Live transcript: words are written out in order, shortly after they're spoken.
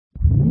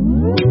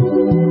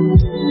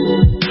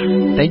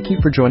Thank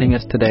you for joining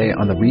us today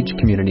on the Reach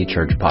Community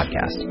Church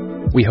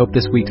podcast. We hope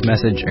this week's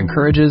message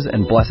encourages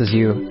and blesses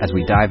you as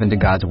we dive into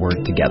God's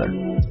Word together.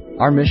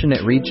 Our mission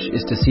at Reach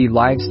is to see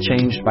lives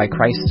changed by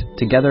Christ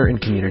together in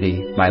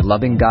community by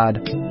loving God,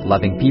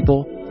 loving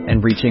people,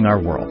 and reaching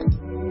our world.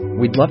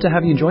 We'd love to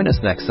have you join us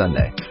next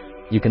Sunday.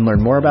 You can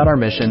learn more about our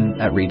mission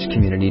at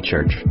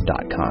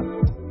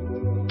reachcommunitychurch.com.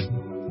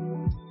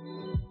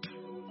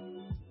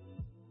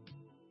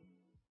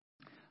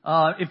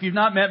 If you've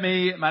not met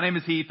me, my name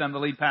is Heath. I'm the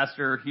lead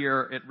pastor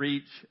here at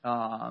Reach.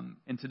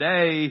 And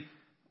today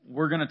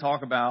we're going to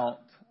talk about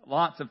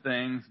lots of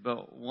things,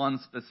 but one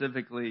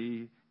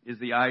specifically is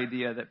the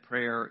idea that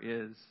prayer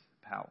is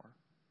power.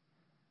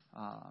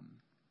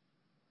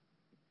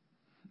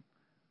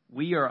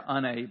 We are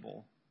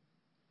unable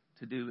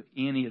to do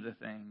any of the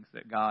things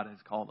that God has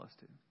called us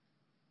to,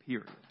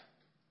 period.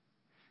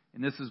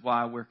 And this is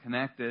why we're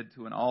connected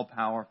to an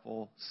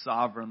all-powerful,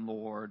 sovereign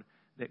Lord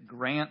that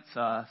grants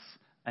us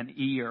an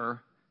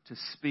ear to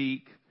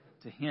speak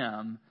to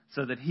Him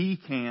so that He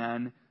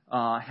can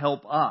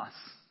help us.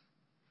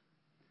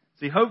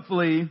 See,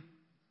 hopefully,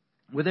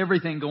 with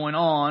everything going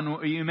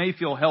on, you may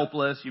feel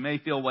helpless, you may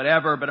feel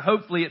whatever, but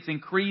hopefully it's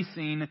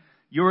increasing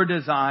your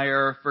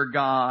desire for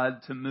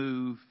God to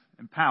move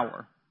in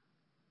power.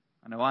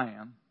 I know I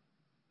am.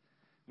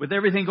 With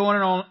everything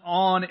going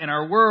on in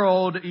our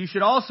world, you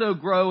should also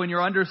grow in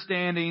your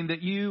understanding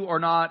that you are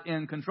not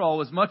in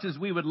control. As much as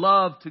we would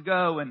love to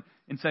go and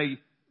say,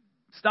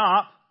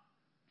 stop,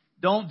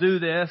 don't do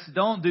this,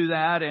 don't do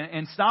that,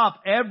 and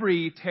stop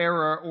every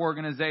terror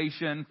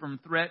organization from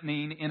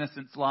threatening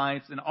innocents'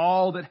 lives and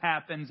all that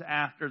happens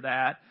after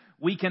that,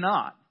 we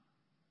cannot.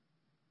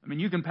 I mean,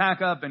 you can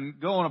pack up and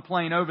go on a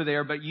plane over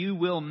there, but you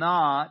will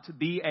not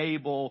be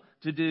able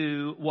to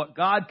do what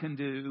God can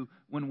do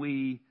when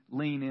we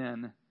lean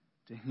in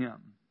to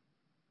Him.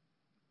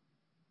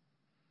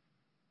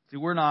 See,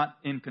 we're not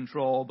in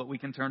control, but we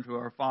can turn to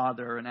our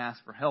Father and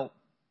ask for help.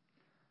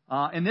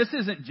 And this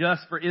isn't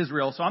just for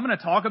Israel. So I'm going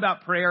to talk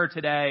about prayer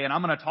today, and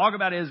I'm going to talk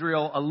about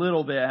Israel a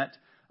little bit.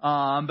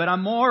 But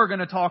I'm more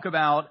going to talk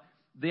about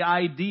the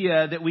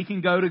idea that we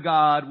can go to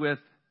God with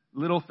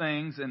little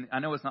things. And I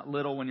know it's not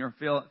little when you're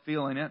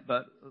feeling it,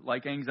 but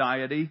like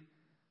anxiety,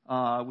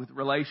 with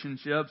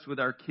relationships, with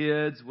our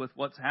kids, with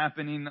what's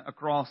happening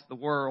across the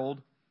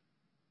world.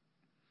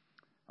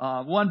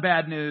 One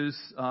bad news,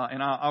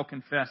 and I'll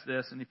confess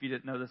this, and if you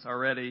didn't know this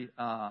already,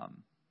 I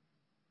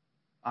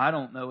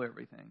don't know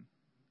everything.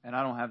 And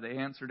I don't have the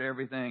answer to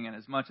everything. And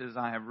as much as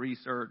I have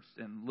researched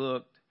and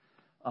looked,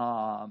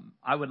 I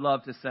would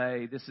love to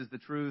say this is the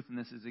truth and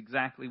this is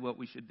exactly what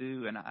we should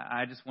do. And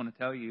I just want to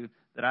tell you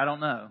that I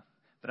don't know.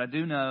 But I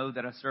do know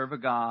that I serve a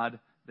God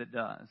that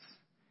does.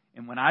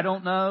 And when I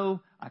don't know,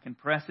 I can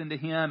press into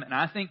Him. And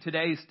I think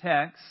today's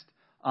text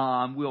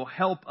will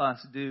help us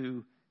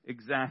do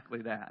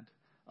exactly that.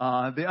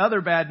 The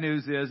other bad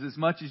news is, as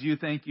much as you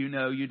think you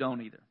know, you don't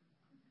either.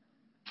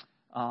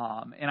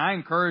 And I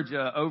encourage you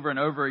over and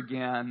over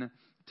again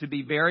to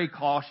be very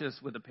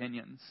cautious with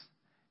opinions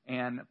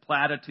and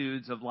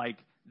platitudes of like,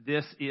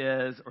 this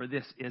is or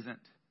this isn't.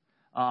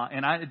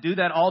 And I do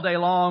that all day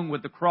long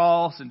with the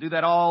cross and do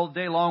that all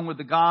day long with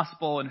the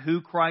gospel and who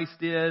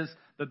Christ is.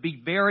 But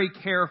be very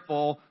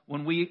careful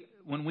when we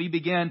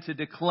begin to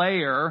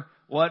declare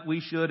what we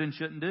should and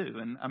shouldn't do.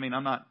 And I mean,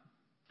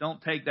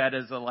 don't take that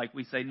as like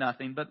we say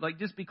nothing, but like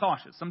just be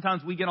cautious.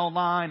 Sometimes we get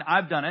online.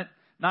 I've done it.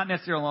 Not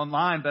necessarily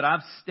online, but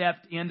I've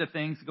stepped into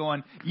things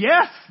going,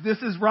 yes, this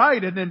is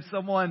right. And then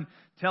someone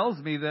tells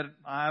me that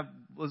I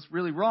was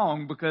really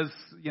wrong because,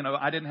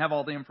 I didn't have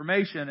all the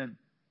information. And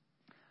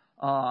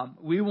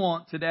we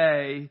want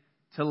today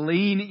to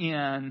lean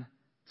in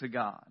to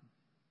God.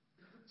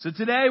 So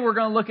today we're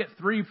going to look at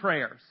 3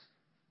 prayers.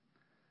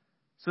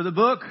 So the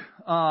book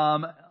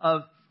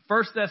of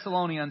 1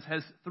 Thessalonians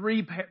has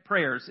 3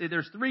 prayers.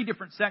 There's 3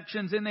 different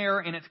sections in there,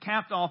 and it's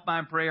capped off by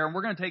a prayer. And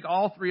we're going to take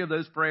all 3 of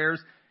those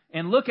prayers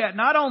and look at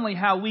not only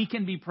how we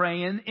can be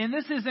praying, and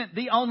this isn't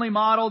the only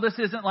model. This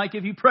isn't like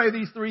if you pray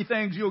these 3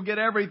 things, you'll get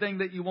everything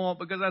that you want,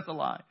 because that's a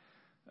lie.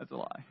 That's a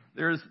lie.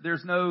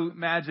 There's no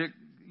magic,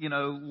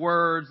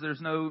 words. There's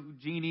no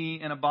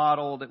genie in a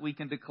bottle that we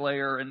can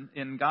declare,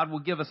 and God will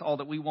give us all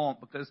that we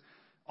want, because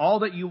all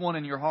that you want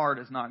in your heart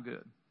is not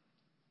good.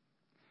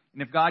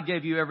 And if God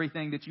gave you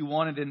everything that you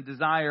wanted and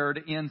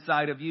desired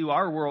inside of you,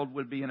 our world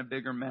would be in a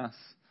bigger mess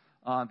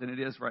than it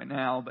is right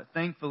now. But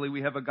thankfully,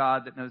 we have a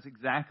God that knows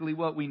exactly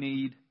what we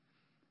need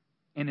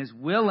and is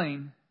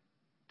willing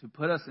to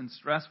put us in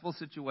stressful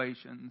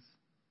situations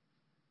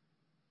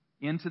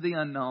into the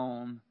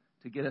unknown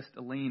to get us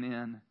to lean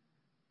in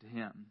to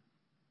Him.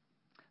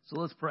 So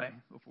let's pray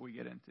before we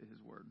get into His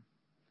Word.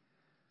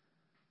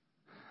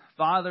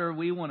 Father,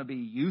 we want to be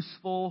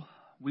useful.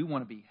 We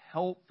want to be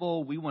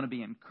helpful. We want to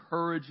be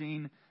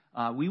encouraging.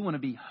 We want to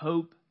be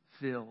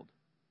hope-filled.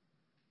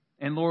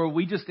 And Lord,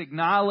 we just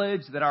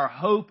acknowledge that our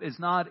hope is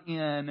not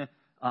in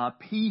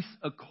peace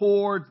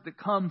accords that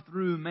come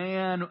through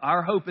man.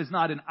 Our hope is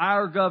not in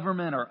our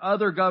government or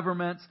other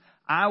governments.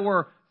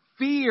 Our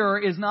fear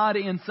is not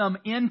in some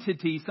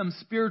entity, some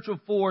spiritual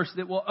force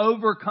that will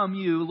overcome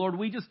you. Lord,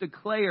 we just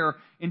declare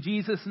in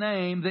Jesus'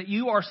 name that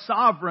you are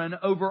sovereign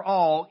over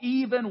all,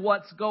 even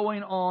what's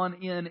going on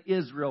in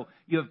Israel.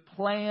 You have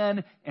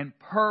plan and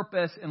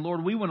purpose, and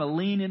Lord, we want to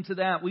lean into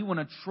that. We want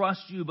to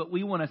trust you, but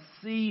we want to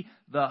see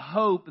the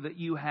hope that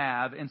you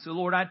have. And so,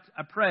 Lord, I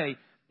pray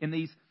in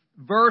these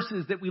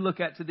verses that we look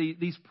at, to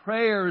these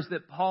prayers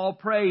that Paul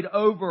prayed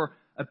over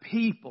a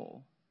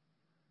people,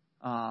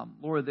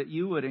 Lord, that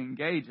you would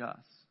engage us.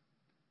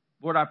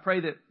 Lord, I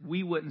pray that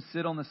we wouldn't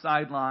sit on the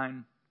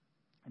sideline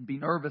and be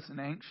nervous and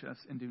anxious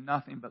and do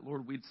nothing, but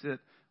Lord, we'd sit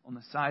on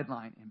the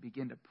sideline and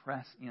begin to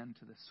press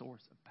into the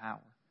source of power,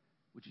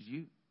 which is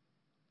you.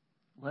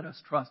 Let us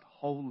trust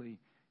wholly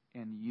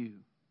in you.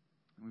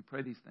 And we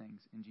pray these things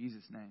in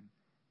Jesus' name.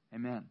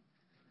 Amen.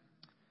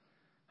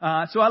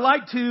 So I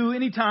like to,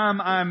 anytime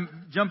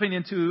I'm jumping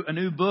into a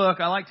new book,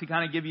 I like to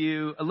kind of give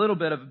you a little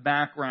bit of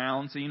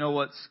background so you know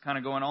what's kind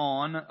of going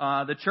on.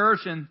 The church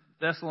in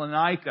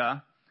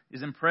Thessalonica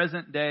is in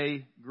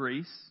present-day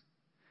Greece.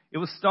 It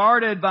was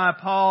started by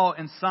Paul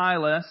and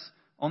Silas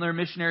on their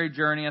missionary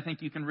journey. I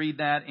think you can read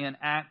that in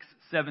Acts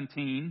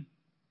 17.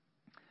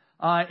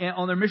 And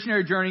on their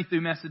missionary journey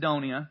through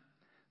Macedonia.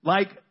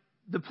 Like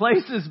the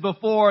places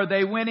before,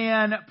 they went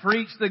in,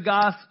 preached the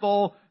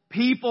gospel.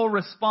 People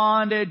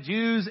responded,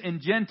 Jews and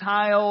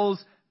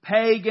Gentiles,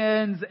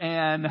 pagans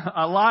and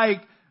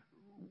alike.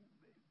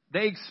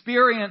 They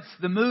experienced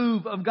the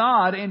move of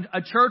God, and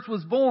a church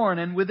was born.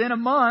 And within a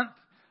month,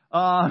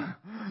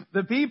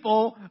 the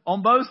people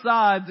on both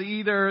sides,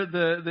 either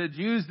the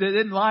Jews that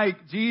didn't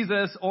like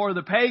Jesus or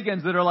the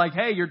pagans that are like,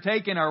 hey, you're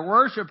taking our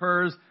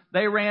worshipers,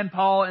 they ran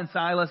Paul and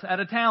Silas out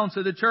of town.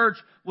 So the church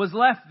was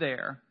left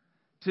there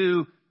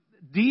to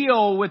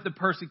deal with the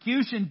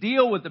persecution,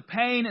 deal with the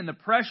pain and the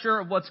pressure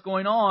of what's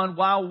going on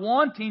while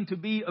wanting to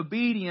be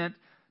obedient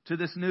to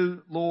this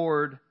new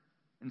Lord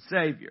and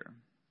Savior.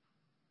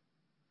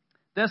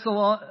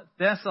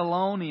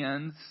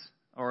 Thessalonians,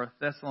 or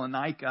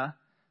Thessalonica,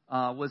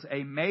 was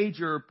a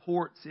major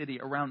port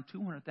city, around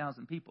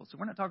 200,000 people. So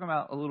we're not talking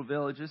about a little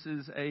village. This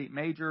is a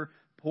major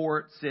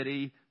port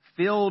city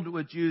filled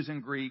with Jews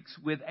and Greeks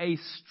with a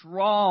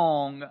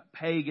strong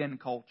pagan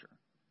culture.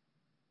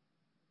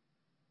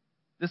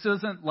 This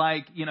isn't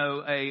like,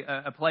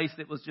 a place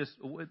that was just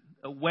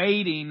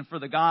waiting for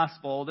the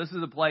gospel. This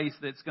is a place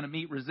that's going to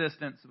meet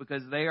resistance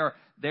because there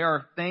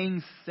are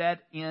things set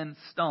in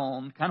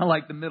stone, kind of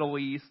like the Middle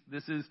East.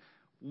 This is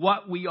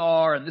what we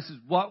are and this is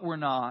what we're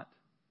not.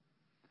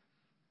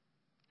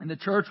 And the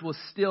church was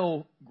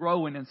still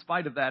growing in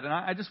spite of that. And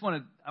I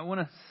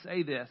want to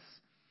say this.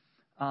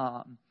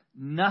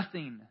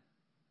 Nothing,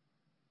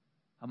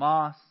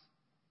 Hamas,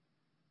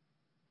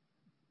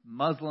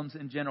 Muslims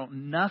in general,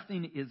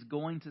 nothing is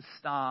going to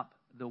stop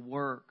the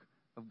work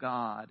of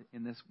God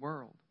in this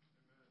world.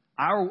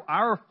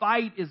 Our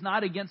fight is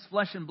not against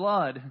flesh and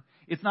blood.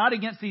 It's not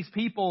against these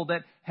people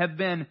that have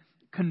been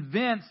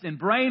convinced and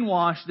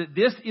brainwashed that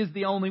this is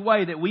the only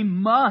way, that we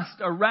must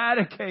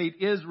eradicate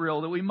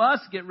Israel, that we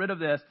must get rid of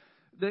this.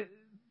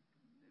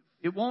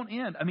 It won't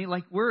end. I mean,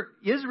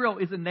 Israel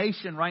is a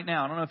nation right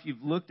now. I don't know if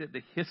you've looked at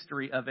the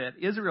history of it.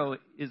 Israel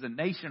is a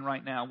nation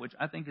right now, which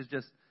I think is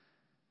just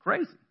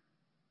crazy.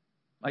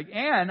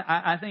 And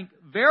I think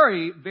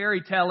very,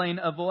 very telling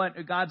of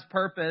what God's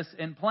purpose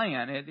and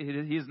plan.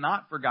 He is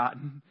not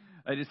forgotten.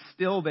 It is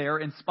still there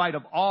in spite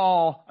of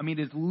all. I mean,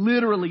 it's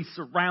literally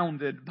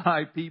surrounded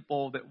by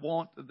people that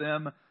want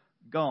them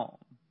gone.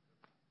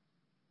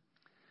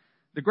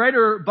 The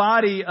greater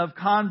body of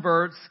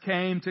converts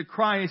came to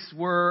Christ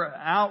were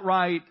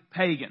outright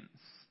pagans,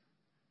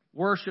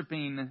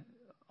 worshiping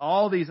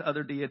all these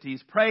other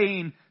deities,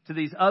 praying to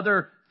these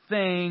other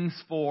things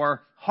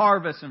for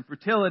harvest and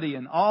fertility,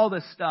 and all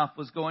this stuff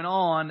was going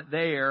on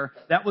there.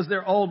 That was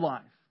their old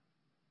life.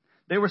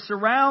 They were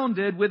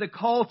surrounded with a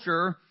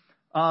culture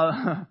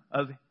of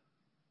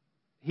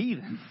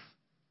heathens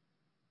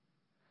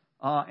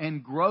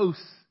and gross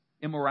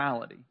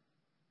immorality.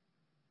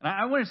 And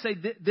I want to say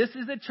this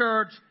is a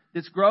church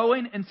that's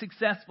growing and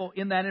successful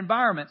in that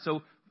environment.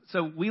 So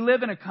we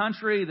live in a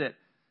country that,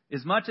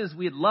 as much as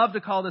we'd love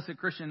to call this a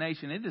Christian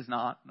nation, it is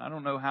not. I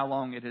don't know how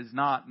long it has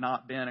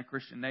not been a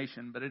Christian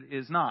nation, but it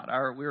is not.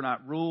 We're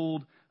not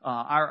ruled.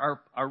 Our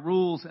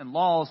rules and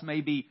laws may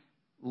be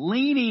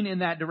leaning in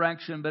that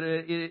direction, but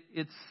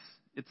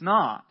it's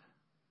not.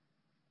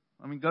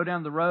 I mean, go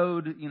down the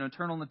road,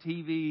 turn on the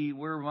TV.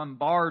 We're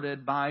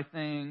bombarded by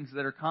things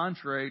that are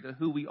contrary to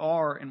who we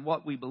are and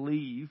what we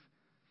believe.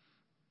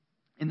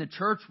 And the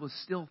church was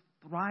still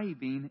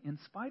thriving in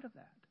spite of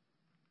that.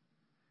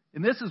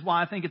 And this is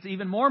why I think it's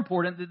even more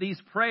important that these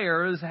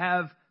prayers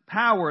have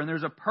power, and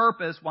there's a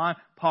purpose why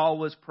Paul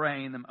was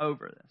praying them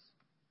over this.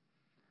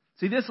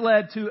 See, this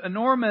led to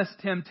enormous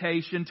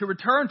temptation to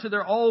return to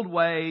their old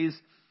ways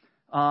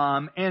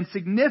and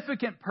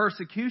significant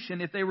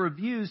persecution if they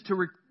refused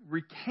to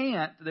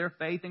recant their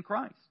faith in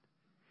Christ.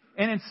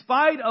 And in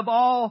spite of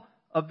all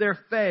of their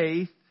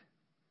faith,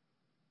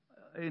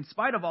 in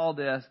spite of all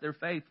this, their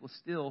faith was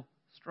still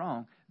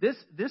strong. This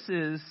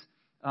is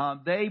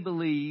they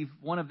believe,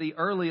 one of the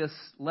earliest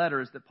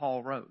letters that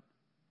Paul wrote,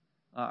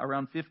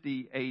 around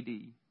 50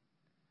 A.D.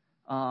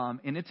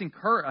 And it's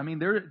encouraged. I mean,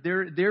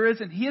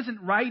 he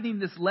isn't writing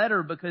this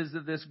letter because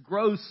of this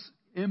gross,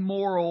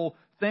 immoral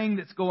thing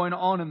that's going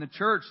on in the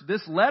church.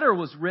 This letter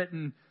was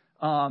written,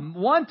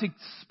 one, to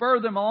spur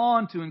them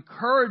on, to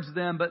encourage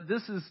them, but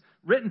this is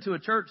written to a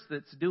church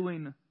that's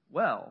doing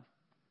well.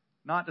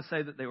 Not to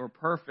say that they were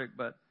perfect,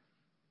 but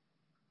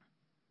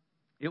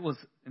it was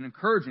an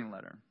encouraging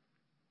letter.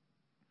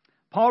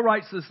 Paul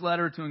writes this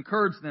letter to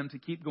encourage them to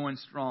keep going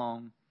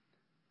strong.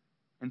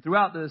 And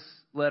throughout this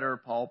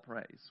letter, Paul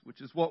prays,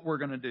 which is what we're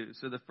going to do.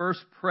 So the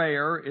first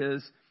prayer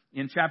is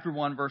in chapter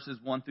 1, verses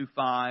 1 through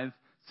 5.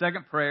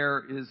 Second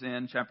prayer is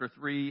in chapter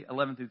 3,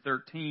 11 through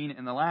 13.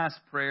 And the last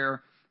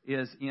prayer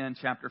is in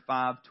chapter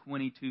 5,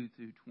 22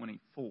 through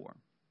 24.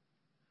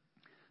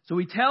 So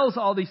he tells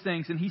all these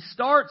things, and he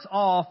starts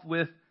off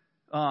with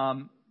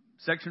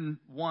section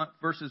 1,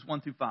 verses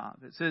 1 through 5.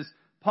 It says,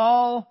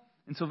 Paul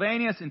and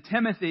Silvanus and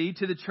Timothy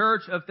to the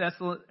church of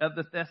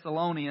the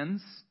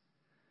Thessalonians,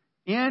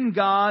 in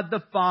God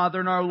the Father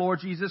and our Lord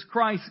Jesus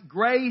Christ,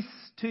 grace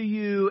to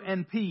you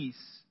and peace.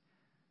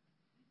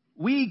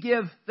 We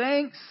give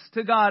thanks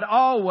to God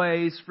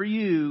always for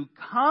you,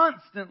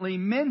 constantly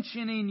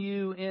mentioning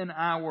you in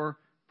our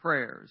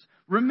prayers,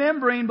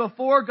 remembering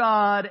before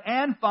God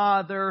and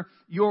Father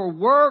your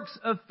works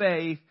of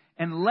faith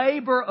and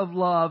labor of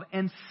love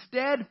and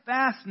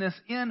steadfastness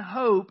in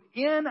hope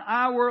in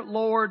our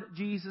Lord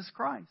Jesus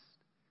Christ.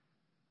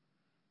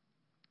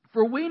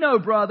 For we know,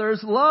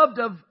 brothers, loved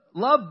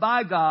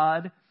by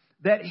God,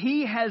 that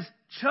He has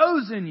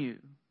chosen you,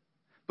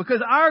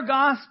 because our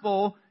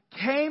gospel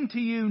came to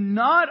you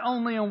not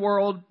only in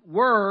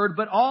word,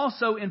 but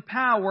also in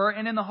power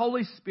and in the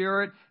Holy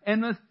Spirit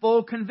and with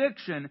full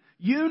conviction.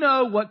 You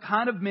know what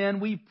kind of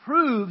men we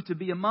proved to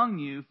be among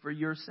you for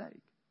your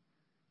sake.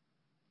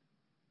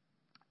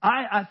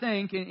 I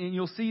think, and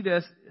you'll see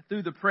this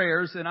through the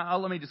prayers, and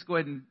let me just go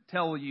ahead and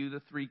tell you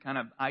the three kind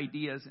of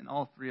ideas in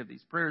all three of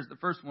these prayers. The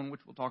first one, which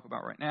we'll talk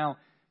about right now,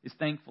 is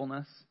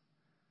thankfulness.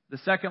 The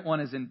second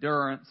one is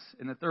endurance,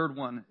 and the third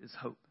one is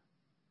hope.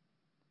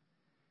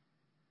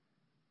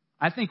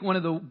 I think one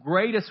of the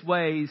greatest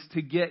ways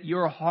to get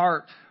your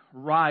heart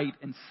right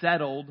and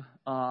settled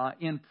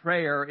in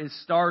prayer is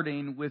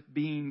starting with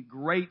being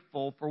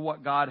grateful for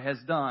what God has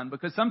done.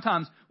 Because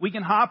sometimes we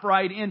can hop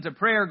right into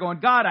prayer going,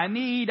 God, I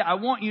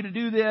want you to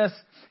do this.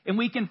 And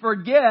we can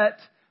forget,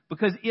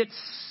 because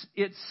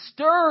it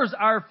stirs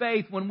our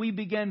faith when we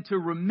begin to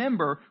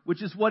remember,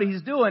 which is what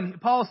he's doing.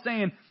 Paul's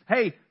saying,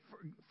 hey,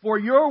 for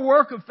your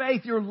work of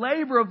faith, your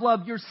labor of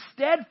love, your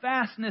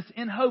steadfastness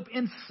in hope,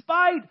 in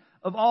spite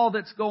of all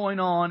that's going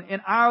on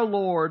in our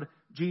Lord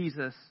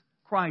Jesus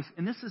Christ.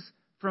 And this is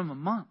from a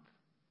month.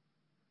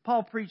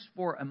 Paul preached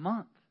for a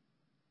month.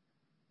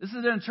 This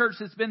is a church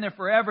that's been there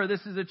forever.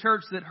 This is a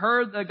church that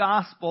heard the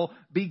gospel,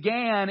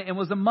 began, and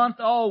was a month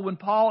old when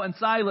Paul and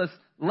Silas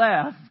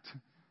left,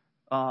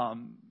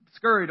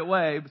 scurried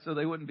away so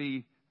they wouldn't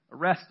be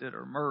arrested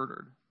or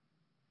murdered.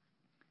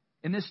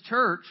 In this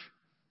church,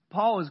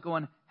 Paul is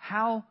going,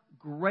 how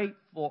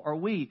grateful are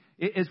we?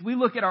 As we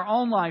look at our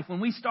own life, when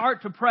we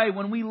start to pray,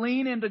 when we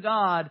lean into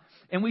God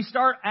and we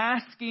start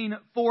asking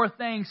for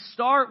things,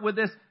 start with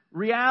this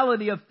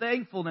reality of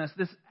thankfulness,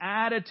 this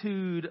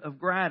attitude of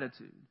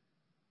gratitude.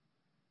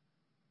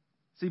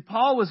 See,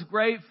 Paul was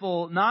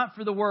grateful not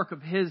for the work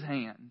of his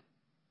hand,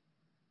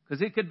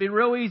 because it could be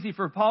real easy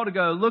for Paul to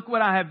go, look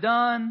what I have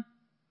done.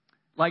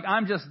 Like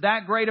I'm just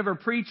that great of a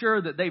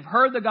preacher, that they've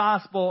heard the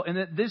gospel and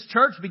that this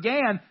church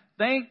began.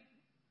 Thank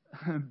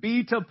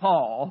be to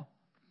Paul.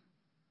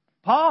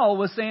 Paul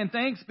was saying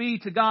thanks be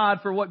to God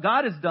for what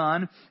God has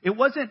done. It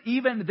wasn't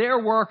even their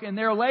work and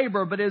their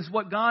labor, but is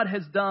what God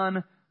has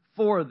done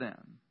for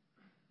them.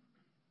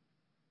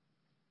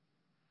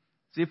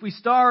 See, if we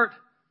start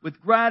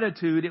with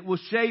gratitude, it will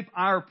shape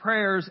our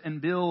prayers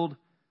and build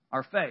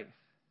our faith.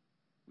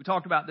 We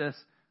talked about this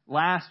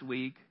last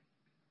week.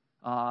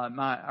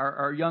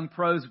 Our young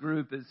pros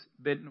group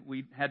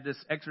we had this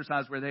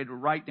exercise where they had to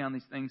write down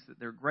these things that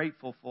they're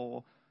grateful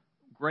for.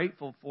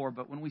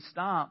 But when we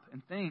stop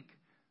and think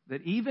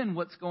that even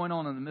what's going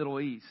on in the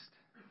Middle East,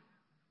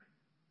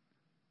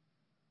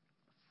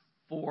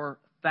 for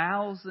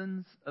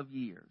thousands of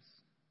years,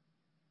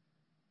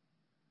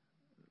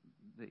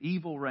 the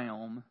evil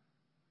realm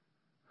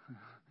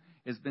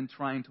has been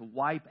trying to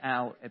wipe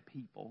out a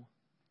people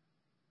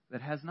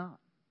that has not.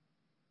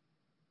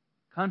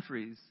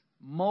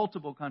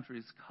 Multiple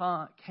countries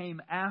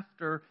came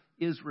after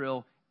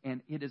Israel,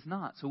 and it is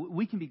not. So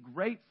we can be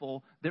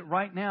grateful that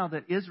right now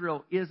that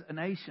Israel is a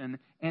nation,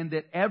 and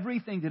that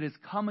everything that has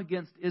come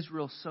against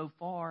Israel so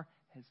far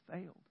has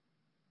failed.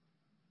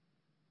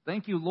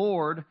 Thank you,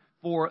 Lord,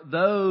 for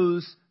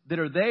those that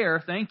are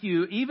there. Thank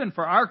you even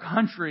for our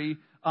country,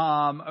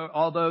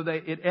 although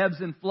it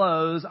ebbs and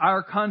flows,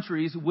 our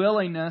country's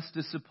willingness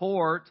to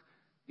support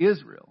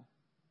Israel,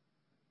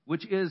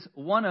 which is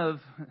one of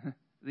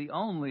the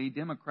only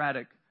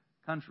democratic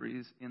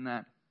countries in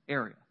that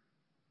area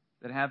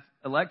that have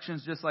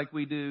elections just like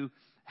we do,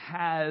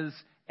 has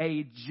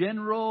a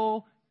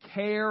general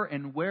care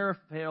and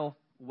welfare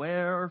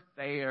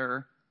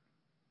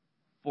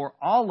for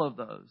all of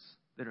those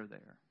that are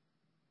there.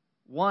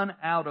 1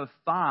 out of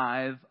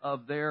 5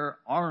 of their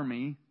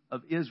army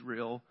of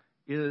Israel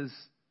is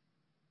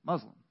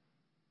Muslim.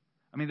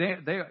 I mean,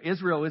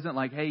 Israel isn't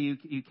like, hey,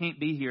 you can't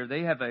be here.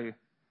 They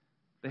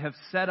have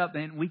set up,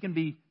 and we can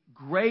be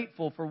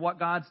grateful for what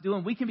God's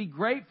doing. We can be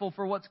grateful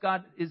for what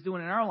God is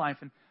doing in our life.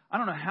 And I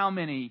don't know how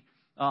many,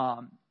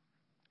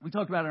 we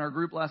talked about in our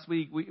group last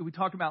week, we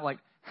talked about like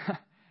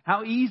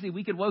how easy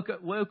we could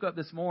woke up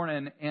this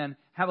morning and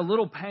have a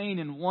little pain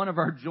in one of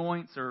our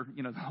joints, or,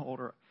 the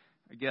older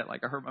I get,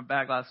 like I hurt my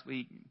back last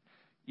week,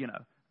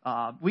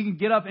 we can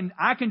get up and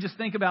I can just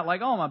think about like,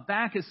 oh, my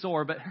back is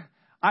sore, but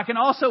I can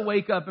also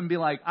wake up and be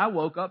like, I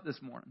woke up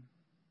this morning.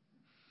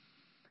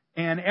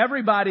 And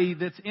everybody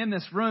that's in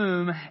this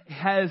room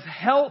has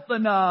health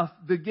enough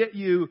to get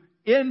you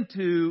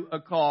into a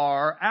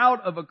car,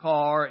 out of a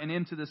car, and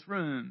into this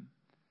room.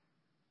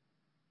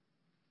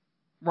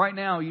 Right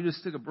now, you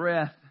just took a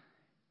breath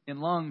in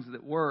lungs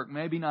that work,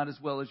 maybe not as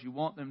well as you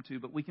want them to,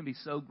 but we can be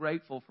so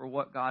grateful for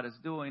what God is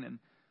doing. And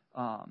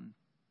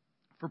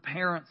for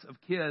parents of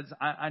kids,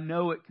 I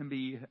know it can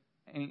be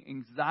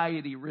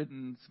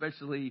anxiety-ridden,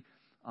 especially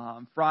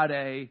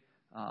Friday.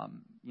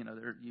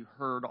 You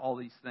heard all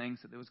these things,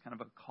 that there was kind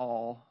of a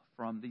call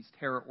from these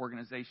terror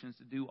organizations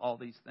to do all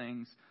these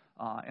things.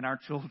 And our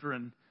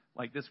children,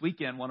 like this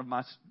weekend, one of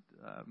my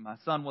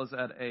son was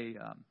at a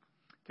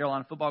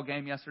Carolina football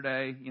game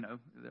yesterday.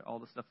 All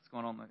the stuff that's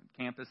going on the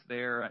campus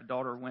there. My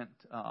daughter went,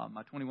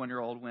 my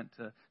 21-year-old went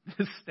to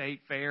the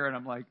state fair, and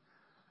I'm like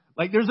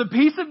there's a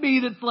piece of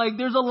me that's like,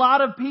 there's a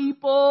lot of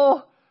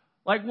people,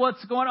 like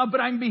what's going on? But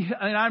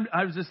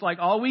I was just like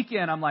all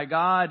weekend, I'm like,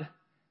 God,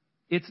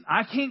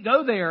 I can't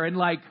go there and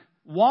like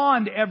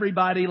wand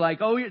everybody like,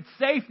 oh, it's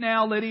safe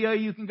now, Lydia,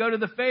 you can go to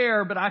the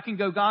fair. But I can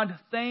go, God,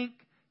 thank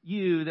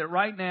you that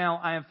right now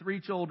I have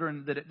 3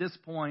 children that at this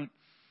point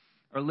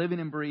are living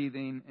and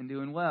breathing and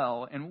doing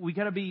well. And we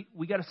got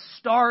to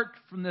start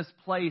from this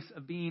place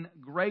of being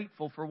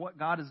grateful for what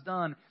God has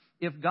done.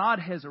 If God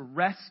has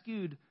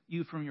rescued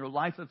you from your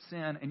life of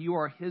sin and you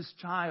are His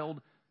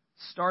child,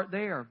 start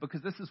there,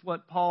 because this is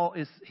what Paul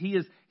is. He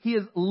is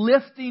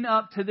lifting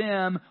up to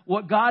them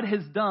what God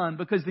has done,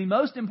 because the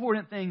most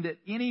important thing that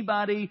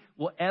anybody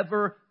will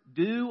ever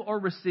do or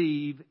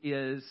receive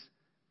is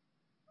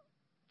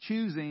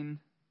choosing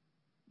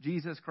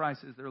Jesus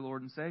Christ as their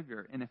Lord and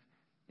Savior. And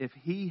if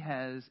He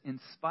has, in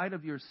spite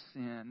of your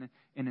sin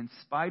and in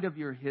spite of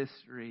your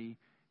history,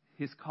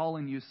 He's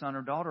calling you son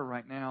or daughter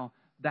right now,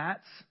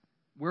 that's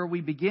where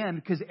we begin.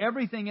 Because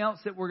everything else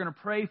that we're going to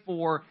pray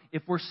for,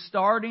 if we're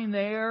starting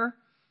there,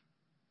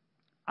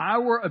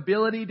 our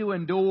ability to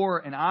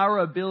endure and our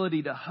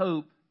ability to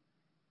hope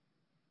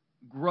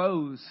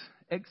grows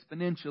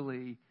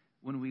exponentially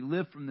when we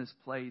live from this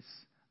place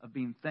of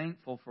being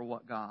thankful for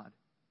what God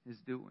is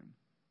doing.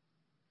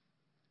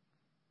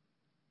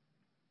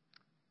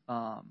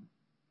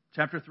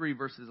 Chapter 3,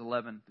 verses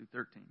 11 through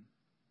 13.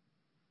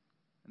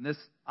 And this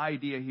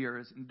idea here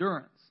is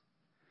endurance.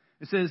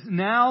 It says,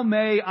 now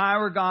may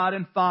our God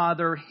and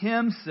Father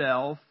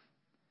Himself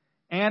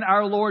and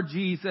our Lord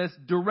Jesus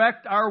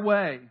direct our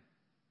way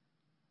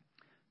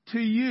to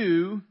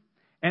you,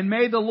 and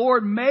may the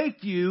Lord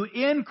make you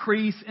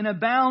increase and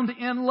abound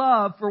in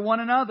love for one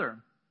another,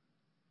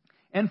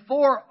 and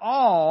for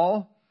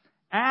all,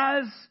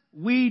 as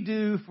we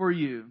do for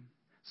you,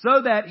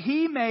 so that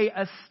He may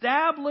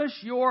establish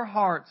your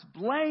hearts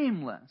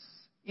blameless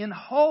in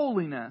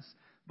holiness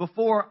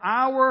before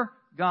our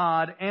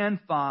God and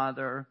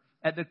Father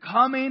at the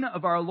coming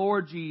of our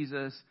Lord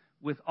Jesus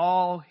with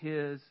all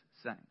His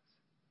saints.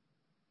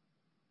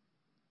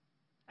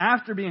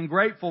 After being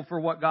grateful for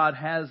what God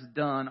has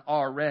done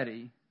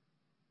already,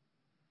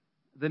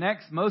 the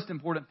next most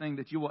important thing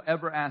that you will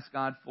ever ask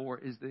God for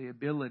is the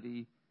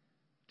ability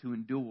to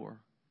endure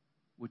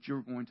what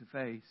you're going to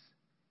face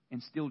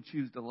and still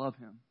choose to love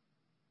Him.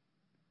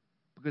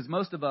 Because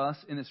most of us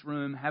in this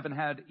room haven't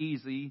had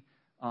easy,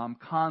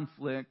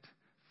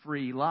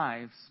 conflict-free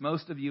lives.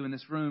 Most of you in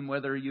this room,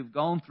 whether you've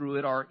gone through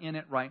it or in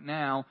it right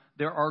now,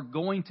 there are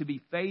going to be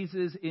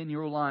phases in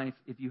your life,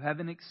 if you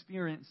haven't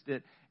experienced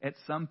it, at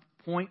some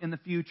point in the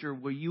future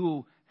where you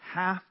will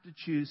have to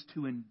choose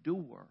to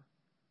endure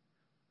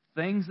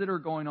things that are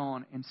going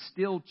on and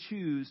still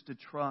choose to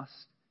trust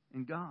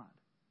in God.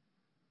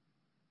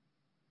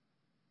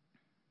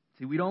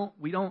 See, we don't,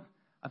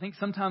 I think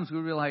sometimes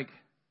we're like,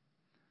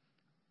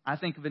 I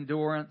think of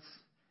endurance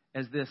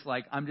as this,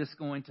 like, I'm just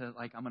going to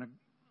hold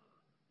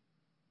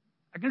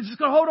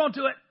on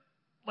to it.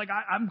 Like,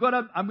 I'm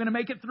gonna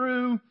make it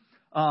through.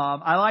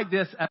 I like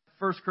this at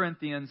 1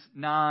 Corinthians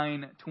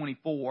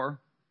 9:24.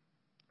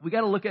 We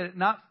got to look at it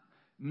not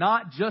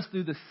just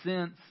through the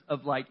sense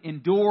of like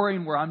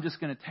enduring where I'm just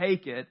going to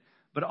take it,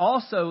 but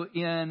also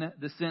in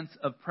the sense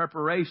of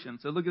preparation.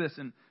 So look at this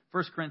in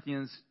 1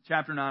 Corinthians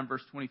chapter 9,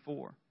 verse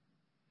 24.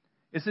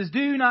 It says, do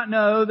you not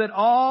know that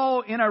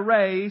in a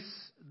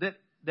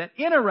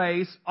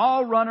race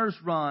all runners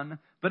run,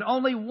 but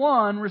only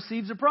one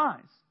receives a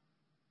prize.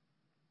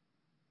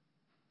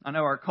 I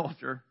know our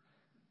culture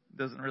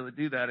doesn't really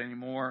do that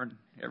anymore, and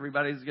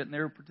everybody's getting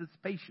their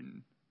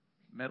participation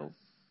medals.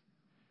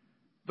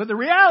 But the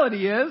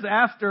reality is,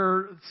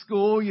 after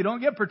school, you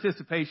don't get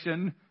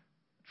participation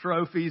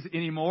trophies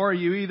anymore.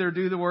 You either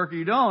do the work or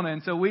you don't.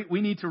 And so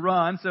we need to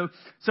run.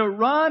 So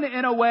run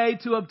in a way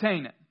to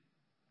obtain it.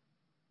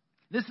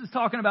 This is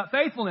talking about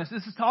faithfulness.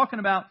 This is talking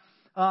about,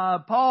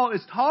 Paul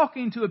is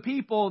talking to a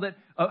people that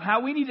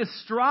how we need to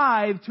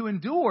strive to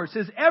endure. It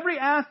says, every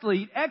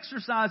athlete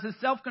exercises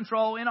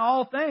self-control in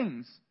all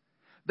things.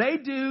 They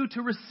do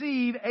to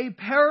receive a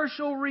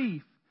perishable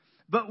wreath.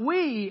 But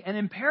we, an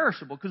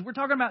imperishable, because we're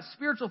talking about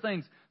spiritual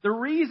things, the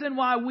reason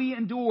why we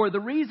endure, the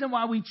reason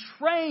why we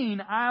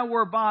train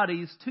our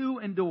bodies to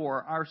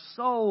endure, our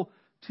soul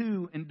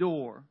to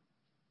endure.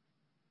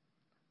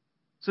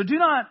 So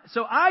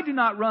I do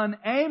not run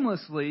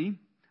aimlessly.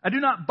 I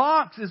do not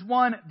box as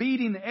one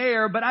beating the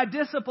air, but I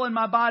discipline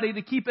my body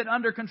to keep it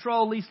under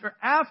control, lest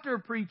after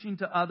preaching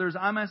to others,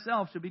 I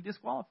myself should be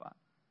disqualified.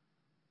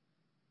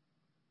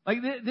 Like,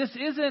 this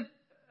isn't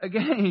a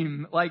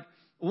game. Like,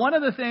 one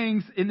of the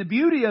things in the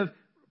beauty of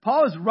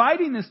Paul is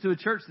writing this to a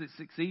church that's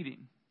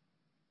succeeding.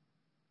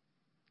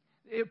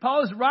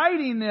 Paul is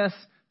writing this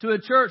to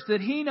a church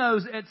that he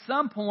knows at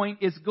some point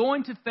is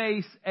going to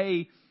face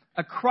a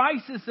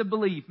crisis of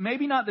belief.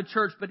 Maybe not the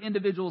church, but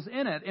individuals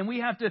in it. And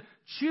we have to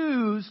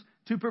choose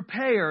to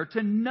prepare,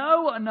 to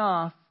know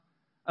enough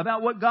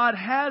about what God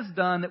has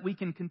done that we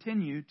can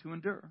continue to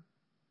endure.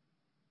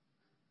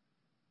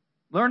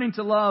 Learning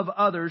to love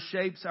others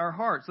shapes our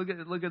hearts. Look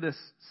at this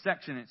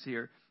section it's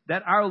here.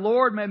 That our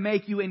Lord may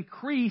make you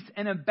increase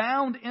and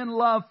abound in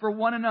love for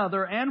one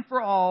another and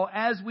for all,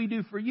 as we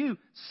do for you,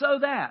 so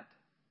that,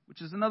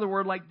 which is another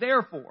word like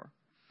therefore,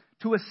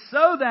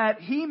 so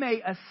that He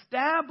may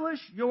establish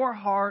your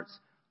hearts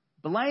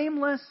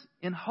blameless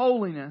in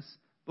holiness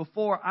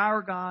before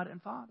our God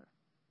and Father.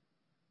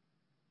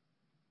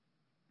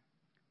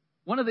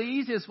 One of the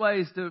easiest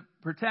ways to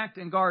protect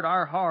and guard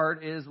our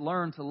heart is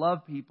learn to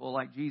love people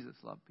like Jesus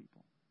loved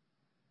people.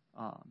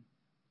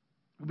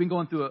 We've been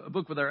going through a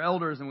book with our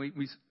elders, and we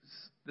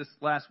this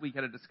last week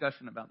had a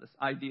discussion about this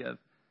idea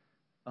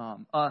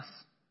of us,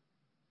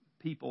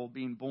 people,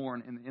 being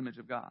born in the image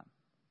of God.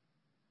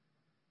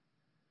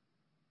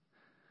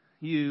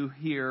 You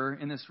here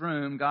in this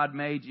room, God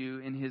made you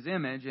in His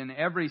image, and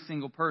every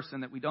single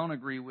person that we don't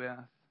agree with,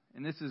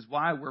 and this is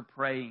why we're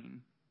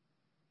praying,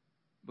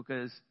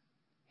 because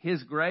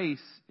His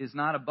grace is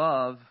not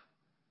above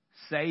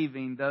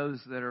saving those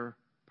that are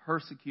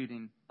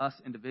persecuting us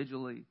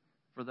individually,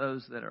 for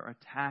those that are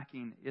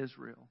attacking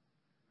Israel.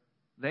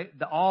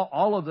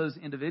 All of those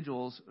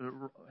individuals,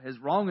 as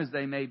wrong as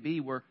they may be,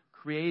 were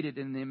created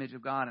in the image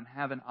of God and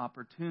have an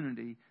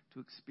opportunity to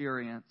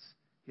experience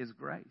His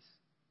grace.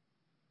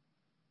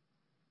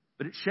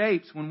 But it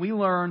shapes when we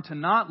learn to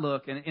not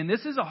look, and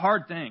this is a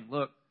hard thing.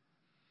 Look,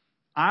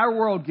 our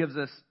world gives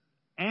us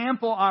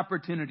ample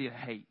opportunity to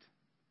hate.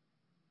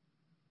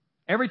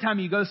 Every time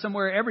you go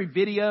somewhere, every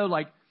video,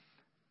 like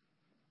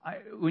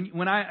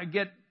when I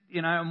get,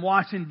 I'm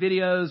watching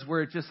videos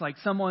where it's just like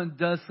someone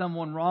does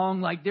someone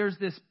wrong. Like there's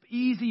this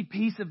easy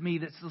piece of me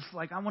that's just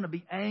like, I want to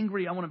be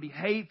angry. I want to be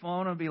hateful. I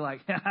want to be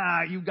like,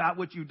 you got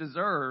what you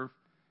deserve.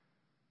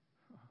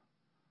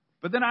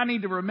 But then I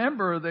need to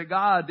remember that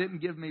God didn't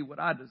give me what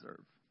I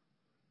deserve.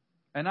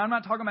 And I'm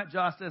not talking about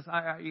justice.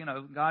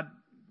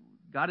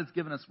 God has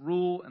given us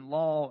rule and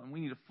law, and we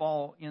need to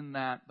fall in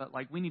that. But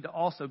we need to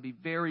also be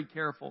very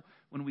careful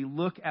when we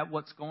look at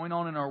what's going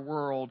on in our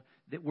world,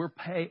 that we're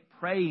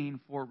praying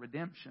for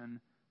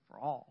redemption for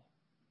all.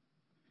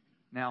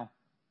 Now,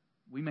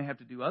 we may have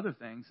to do other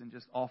things and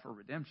just offer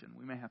redemption.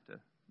 We may have to,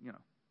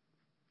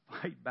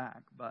 fight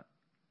back. But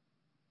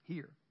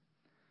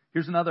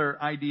here's another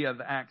idea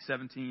of Acts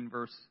 17,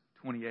 verse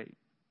 28.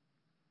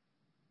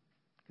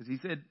 Because he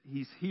said,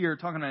 he's here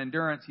talking about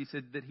endurance. He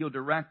said that He'll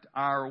direct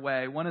our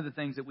way. One of the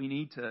things that we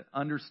need to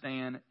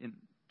understand in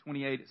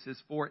 28, it says,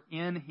 for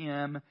in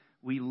Him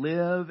we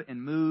live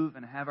and move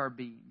and have our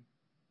being.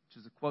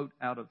 Which is a quote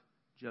out of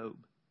Job.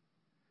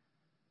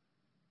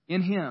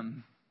 In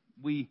Him,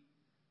 we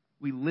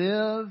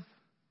live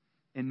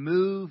and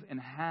move and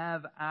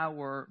have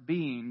our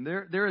being.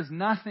 There is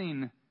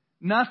nothing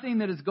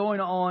that is going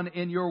on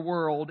in your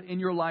world, in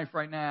your life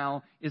right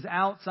now, is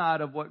outside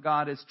of what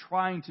God is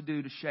trying to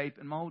do to shape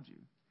and mold you.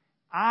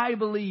 I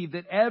believe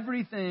that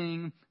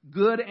everything,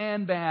 good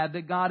and bad,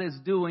 that God is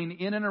doing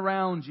in and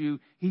around you,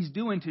 He's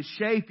doing to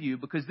shape you.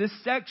 Because this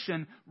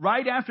section,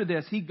 right after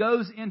this, he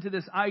goes into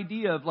this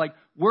idea of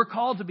we're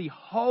called to be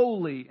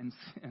holy and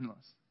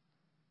sinless.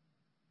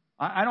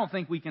 I don't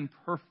think we can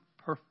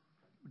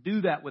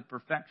do that with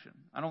perfection.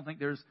 I don't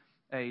think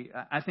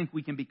I think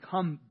we can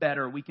become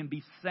better. We can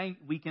be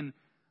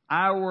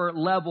our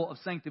level of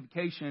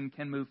sanctification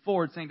can move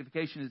forward.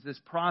 Sanctification is this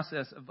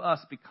process of us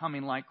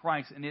becoming like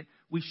Christ, and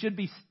we should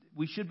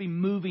be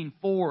moving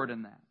forward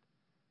in that.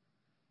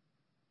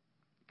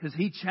 Because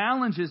he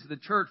challenges the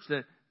church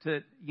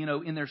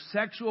in their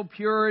sexual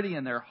purity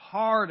and their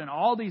heart and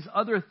all these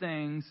other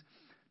things,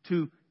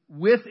 to,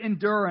 with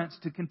endurance,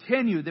 to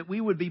continue, that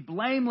we would be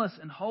blameless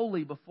and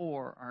holy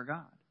before our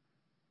God.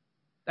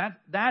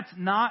 That's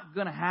not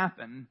going to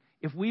happen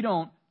if we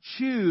don't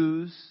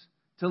choose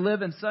to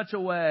live in such a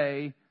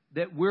way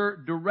that we're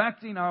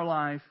directing our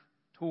life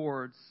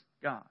towards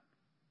God.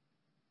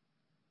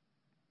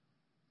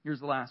 Here's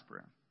the last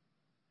prayer.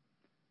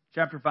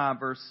 Chapter 5,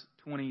 verse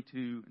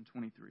 22 and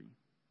 23.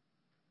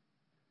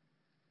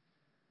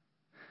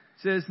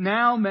 It says,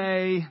 "Now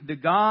may the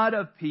God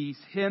of peace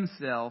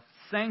Himself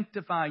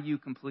sanctify you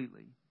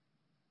completely.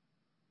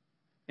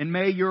 And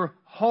may your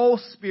whole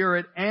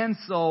spirit and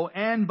soul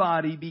and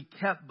body be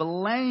kept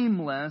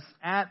blameless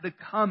at the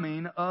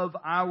coming of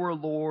our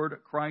Lord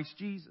Christ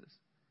Jesus.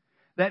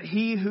 That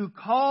He who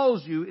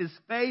calls you is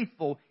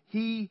faithful.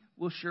 He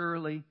will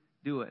surely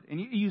do it." And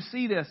you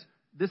see this.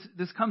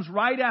 This comes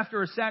right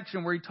after a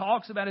section where he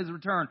talks about His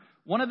return.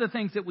 One of the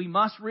things that we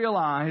must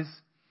realize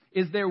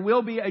is there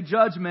will be a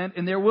judgment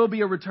and there will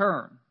be a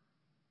return.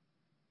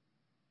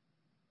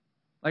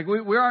 Like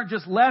we aren't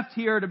just left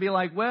here to be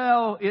like,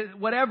 well,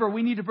 whatever.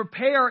 We need to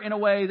prepare in a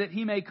way that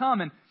He may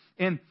come.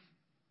 And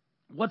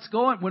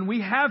when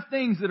we have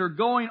things that are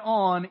going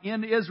on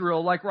in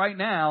Israel, like right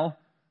now,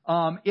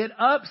 it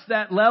ups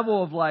that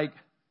level of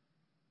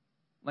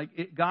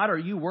God, are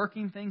you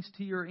working things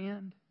to your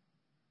end?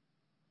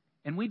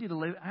 And we need to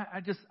live.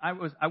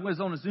 I was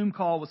on a Zoom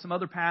call with some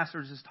other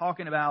pastors just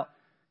talking about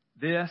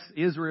this,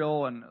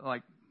 Israel, and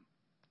like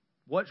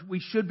what we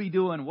should be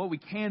doing, what we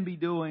can be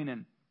doing.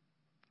 And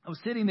I was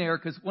sitting there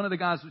because one of the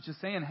guys was just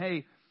saying,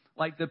 hey,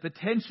 like the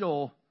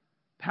potential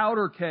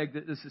powder keg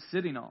that this is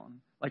sitting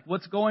on. Like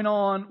what's going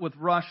on with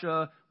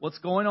Russia, what's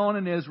going on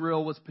in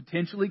Israel, what's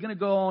potentially going to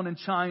go on in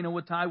China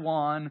with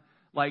Taiwan.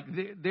 Like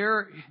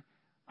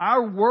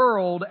our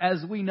world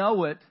as we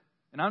know it,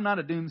 and I'm not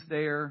a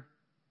doomsdayer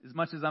as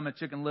much as I'm a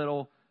Chicken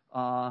Little.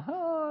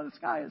 The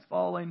sky is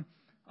falling.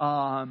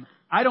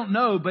 I don't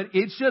know, but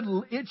it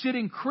should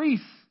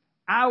increase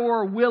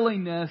our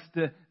willingness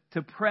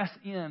to press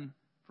in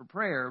for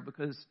prayer,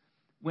 because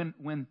when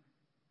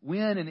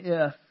and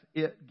if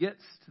it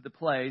gets to the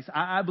place,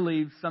 I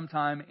believe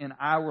sometime in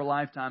our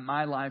lifetime,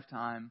 my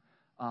lifetime,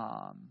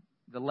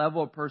 the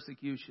level of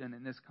persecution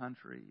in this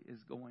country is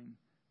going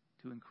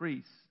to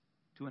increase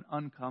to an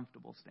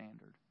uncomfortable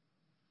standard.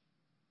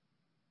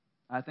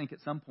 I think at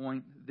some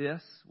point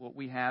what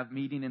we have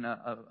meeting in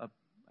a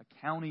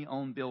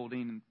county-owned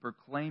building and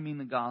proclaiming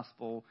the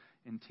gospel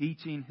and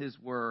teaching His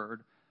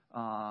word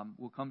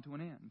will come to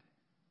an end.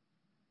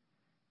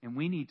 And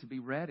we need to be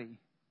ready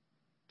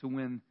to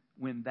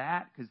when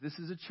that, because this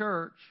is a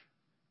church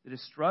that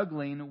is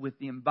struggling with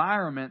the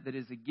environment that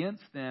is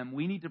against them,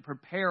 we need to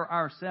prepare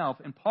ourselves.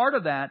 And part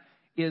of that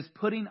is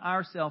putting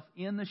ourselves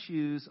in the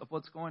shoes of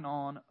what's going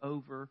on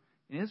over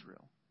in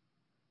Israel.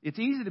 It's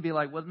easy to be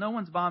like, well, no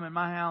one's bombing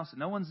my house and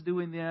no one's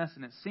doing this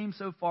and it seems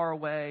so far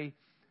away.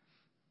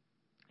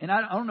 And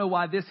I don't know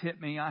why this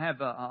hit me. I have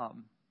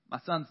my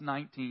son's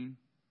 19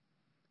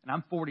 and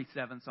I'm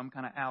 47, so I'm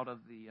kind of out of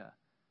the,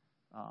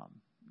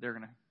 they're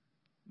going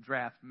to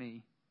draft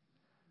me.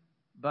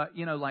 But,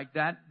 like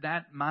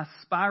that my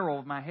spiral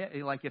of my head,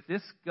 like if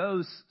this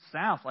goes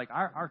south, like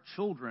our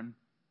children,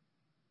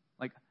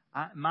 like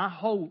my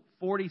whole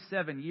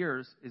 47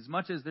 years, as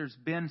much as there's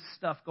been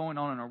stuff going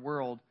on in our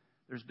world,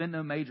 there's been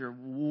no major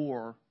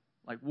war,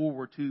 like World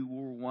War II,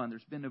 World War I.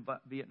 There's been no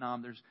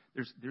Vietnam.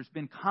 There's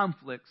been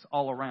conflicts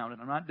all around,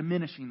 and I'm not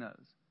diminishing those.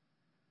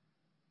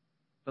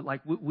 But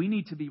like we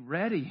need to be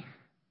ready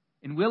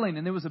and willing.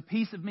 And there was a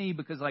piece of me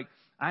because like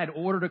I had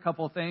ordered a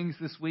couple of things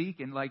this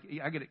week, and like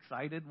I get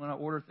excited when I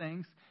order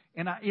things.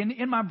 And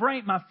in my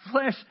brain, my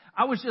flesh,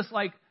 I was just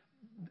like,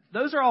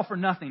 those are all for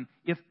nothing.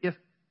 If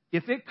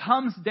it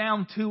comes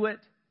down to it,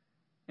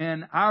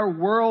 and our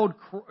world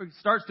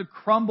starts to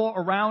crumble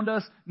around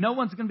us, no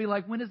one's going to be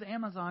like, when is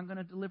Amazon going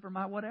to deliver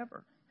my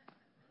whatever?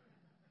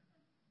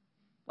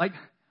 Like,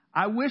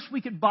 I wish we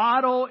could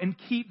bottle and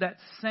keep that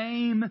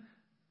same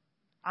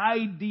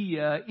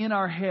idea in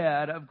our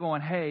head of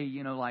going, hey,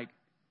 like,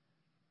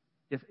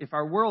 if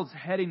our world's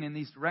heading in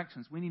these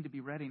directions, we need to be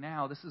ready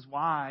now. This is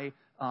why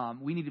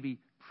we need to be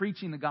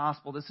preaching the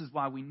gospel. This is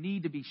why we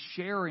need to be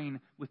sharing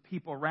with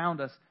people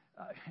around us.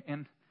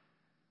 And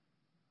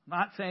I'm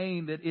not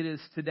saying that it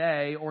is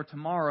today or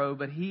tomorrow,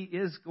 but He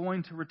is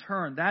going to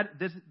return.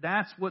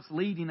 That's what's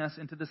leading us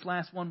into this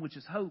last one, which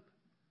is hope.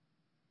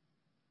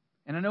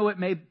 And I know it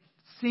may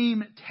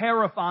seem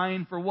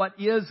terrifying for what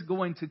is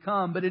going to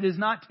come, but it is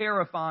not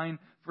terrifying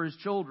for His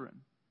children.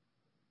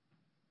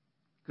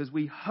 Because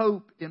we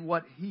hope in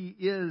what He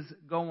is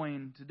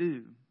going to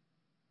do.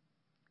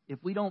 If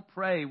we don't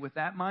pray with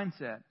that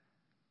mindset,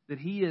 that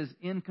He is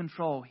in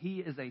control, He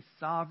is a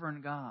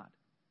sovereign God.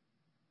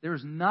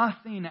 There's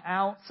nothing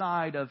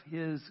outside of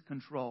His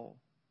control.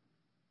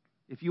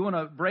 If you want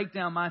to break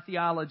down my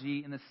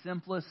theology in the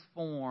simplest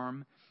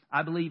form,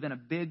 I believe in a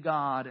big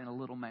God and a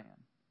little man.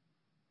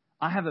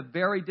 I have a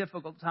very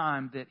difficult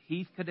time that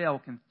Heath Cadell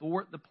can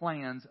thwart the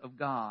plans of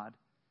God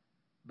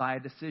by a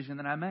decision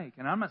that I make.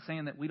 And I'm not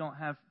saying that we don't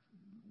have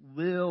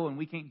will and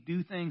we can't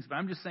do things, but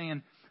I'm just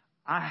saying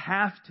I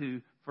have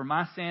to, for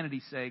my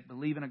sanity's sake,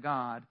 believe in a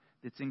God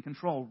that's in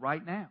control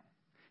right now.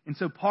 And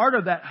so part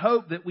of that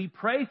hope that we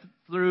pray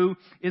through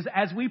is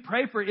as we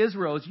pray for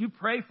Israel, as you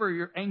pray for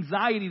your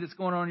anxiety that's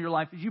going on in your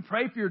life, as you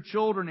pray for your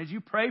children, as you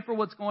pray for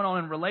what's going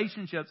on in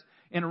relationships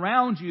and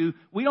around you,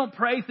 we don't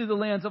pray through the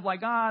lens of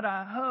like, God,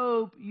 I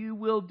hope you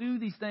will do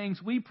these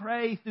things. We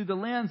pray through the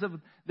lens of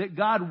that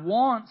God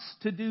wants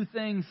to do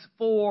things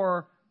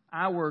for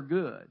our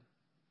good.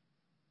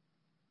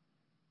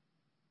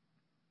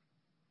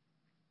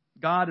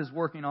 God is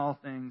working all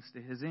things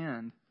to His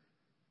end.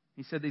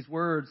 He said these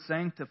words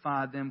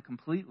sanctified them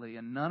completely,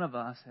 and none of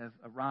us have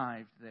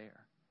arrived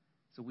there.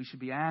 So we should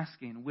be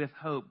asking with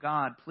hope,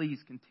 God, please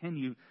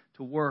continue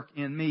to work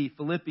in me.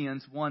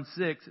 Philippians 1:6,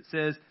 it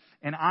says,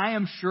 and I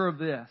am sure of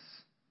this,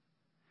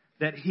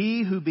 that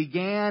He who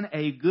began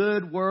a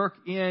good work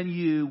in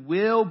you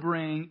will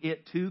bring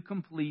it to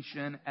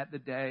completion at the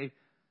day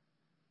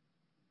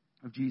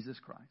of Jesus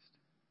Christ.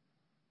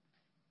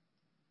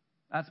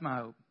 That's my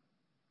hope.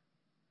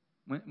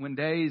 When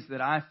days that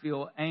I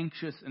feel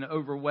anxious and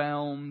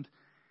overwhelmed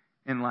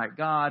and like,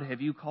 God, have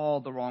you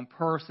called the wrong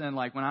person?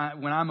 Like when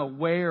I'm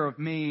aware of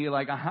me,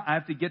 like I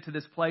have to get to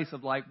this place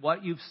of like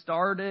what you've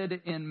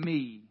started in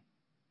me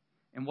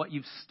and what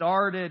you've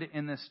started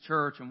in this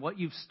church and what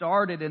you've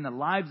started in the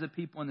lives of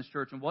people in this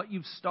church and what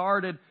you've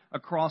started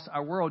across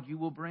our world, you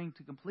will bring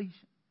to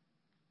completion.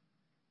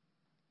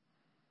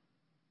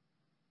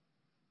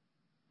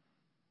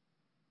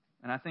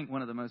 And I think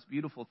one of the most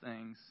beautiful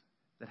things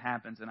that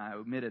happens, and I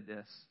omitted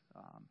this,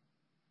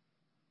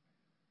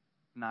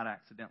 not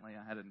accidentally,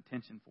 I had an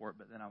intention for it,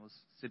 but then I was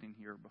sitting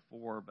here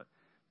before. But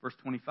verse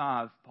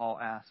 25, Paul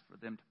asks for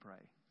them to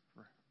pray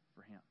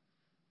for him.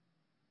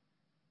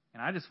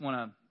 And I just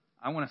want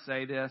to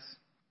say this: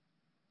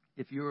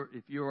 if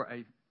you're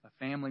a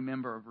family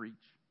member of Reach,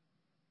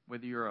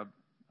 whether you're a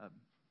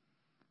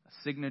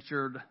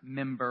signatured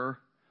member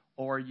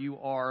or you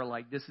are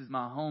like, this is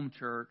my home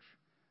church.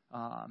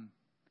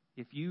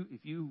 If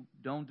you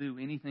don't do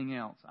anything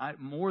else,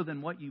 more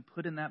than what you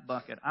put in that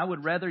bucket, I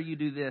would rather you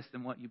do this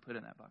than what you put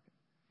in that bucket.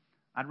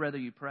 I'd rather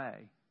you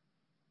pray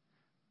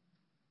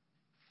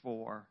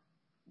for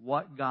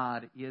what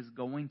God is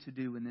going to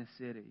do in this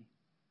city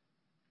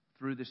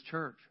through this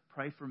church.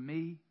 Pray for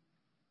me.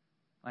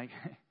 I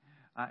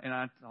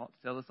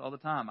tell this all the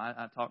time.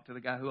 I talk to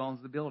the guy who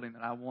owns the building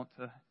that I want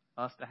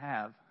us to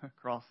have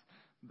across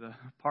the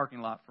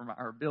parking lot from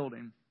our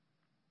building.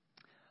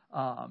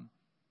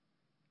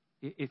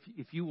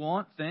 If you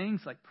want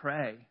things, like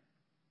pray.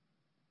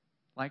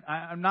 Like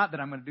I'm not that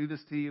I'm going to do this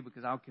to you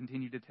because I'll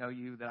continue to tell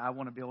you that I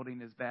want a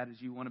building as bad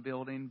as you want a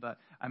building, but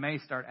I may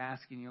start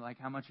asking you like,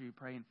 how much are you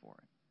praying for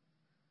it?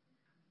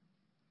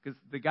 Because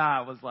the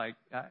guy was like,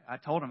 I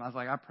told him, I was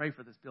like, I pray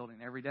for this building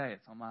every day.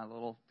 It's on my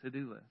little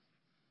to-do list.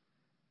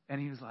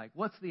 And he was like,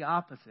 what's the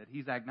opposite?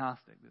 He's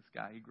agnostic, this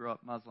guy. He grew up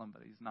Muslim,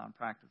 but he's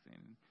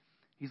non-practicing.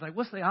 He's like,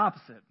 what's the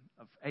opposite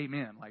of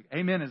amen? Like,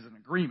 amen is an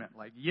agreement.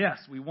 Like, yes,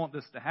 we want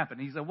this to happen.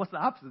 He said, what's the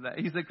opposite of that?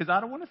 He said, because I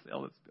don't want to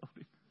sell this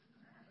building.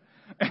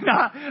 And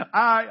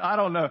I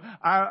don't know.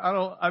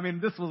 I mean,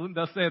 this wasn't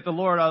thus saith the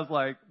Lord. I was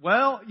like,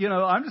 well,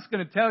 I'm just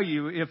going to tell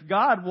you, if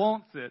God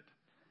wants it,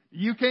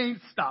 you can't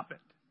stop it.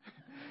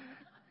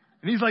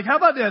 And he's like, how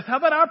about this? How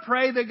about I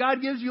pray that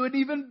God gives you an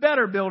even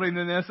better building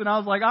than this? And I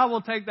was like, I will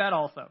take that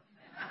also.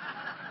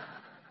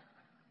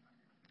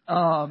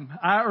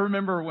 I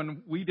remember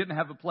when we didn't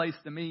have a place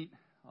to meet,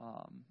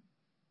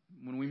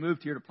 when we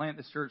moved here to plant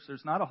this church,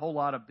 there's not a whole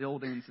lot of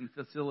buildings and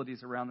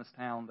facilities around this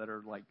town that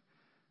are like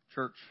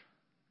church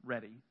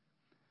ready.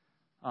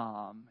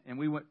 And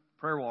we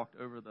prayer walked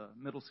over the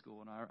middle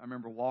school, and I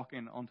remember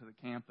walking onto the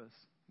campus.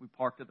 We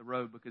parked at the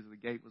road because the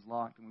gate was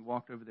locked, and we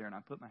walked over there, and I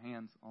put my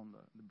hands on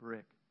the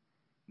brick.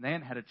 And they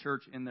hadn't had a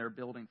church in their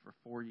building for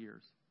 4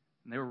 years,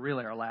 and they were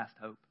really our last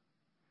hope.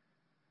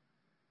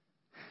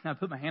 And I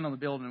put my hand on the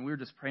building, and we were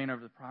just praying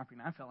over the property,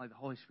 and I felt like the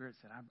Holy Spirit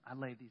said, I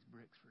laid these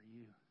bricks for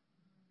you.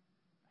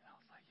 And I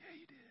was like, yeah,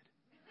 you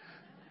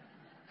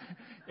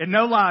did. And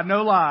no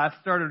lie, I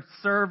started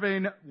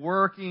serving,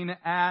 working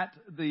at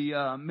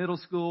the middle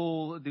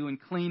school, doing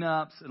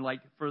cleanups, and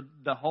like for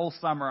the whole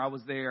summer I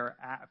was there,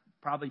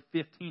 probably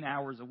 15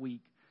 hours a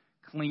week.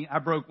 I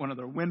broke one of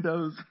their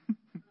windows,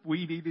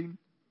 weed eating.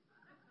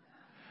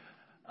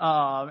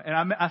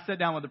 And I sat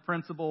down with the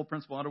Principal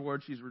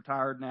Underwood. She's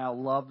retired now.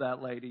 Love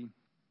that lady.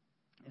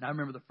 And I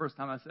remember the first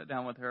time I sat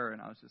down with her, and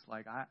I was just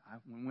like,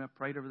 when we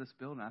prayed over this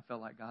building, I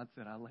felt like God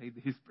said, I laid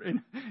these.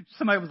 And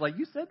somebody was like,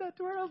 you said that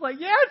to her? I was like,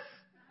 yes,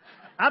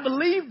 I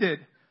believed it.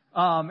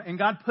 And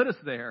God put us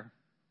there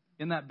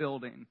in that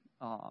building.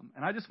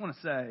 And I just want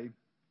to say,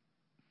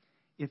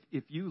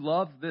 if you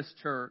love this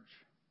church,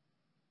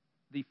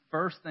 the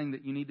first thing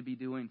that you need to be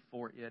doing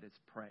for it is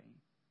praying.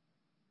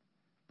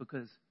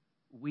 Because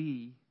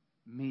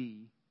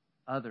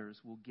others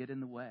will get in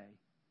the way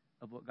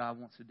of what God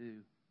wants to do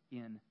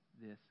in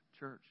this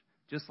church.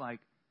 Just like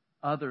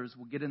others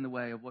will get in the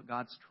way of what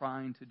God's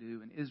trying to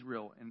do in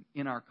Israel and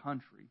in our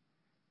country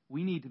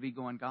we need to be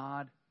going,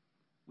 God,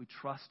 we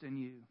trust in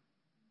you.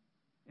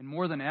 And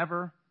more than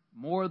ever,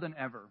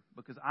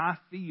 because I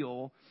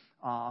feel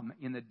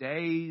in the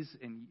days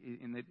and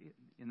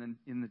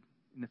in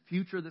the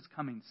future that's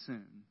coming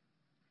soon,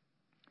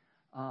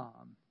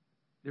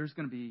 there's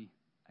going to be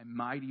a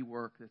mighty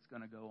work that's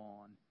going to go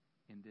on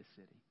in this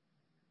city.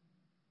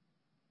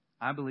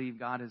 I believe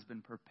God has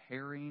been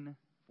preparing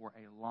for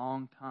a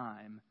long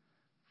time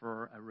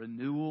for a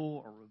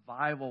renewal or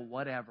revival,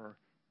 whatever,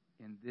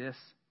 in this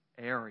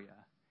area.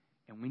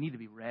 And we need to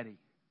be ready.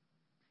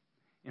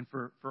 And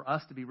for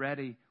us to be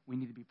ready, we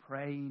need to be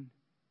praying.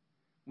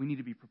 We need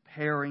to be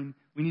preparing.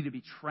 We need to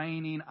be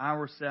training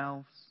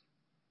ourselves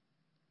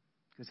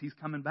because He's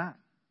coming back.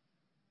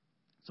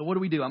 So what do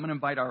we do? I'm going to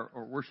invite our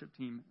worship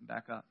team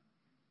back up.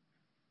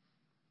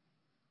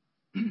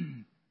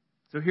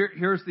 So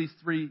here's these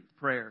 3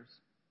 prayers.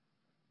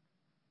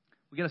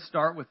 We got to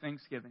start with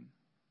thanksgiving.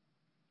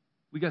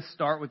 We got to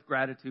start with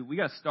gratitude. We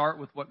got to start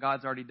with what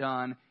God's already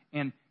done.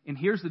 And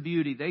here's the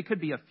beauty. They could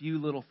be a few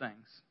little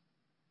things.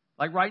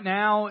 Like right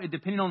now,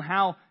 depending on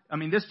how,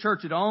 this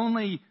church had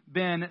only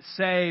been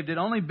saved. It had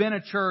only been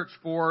a church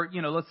for,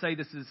 let's say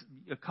this is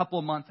a couple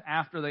of months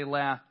after they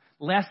left,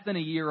 less than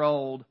a year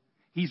old.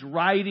 He's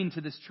writing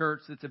to this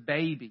church that's a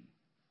baby.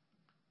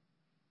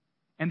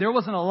 And there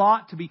wasn't a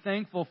lot to be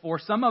thankful for.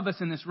 Some of us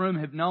in this room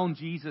have known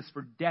Jesus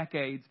for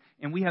decades,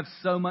 and we have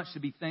so much to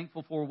be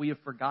thankful for. We have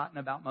forgotten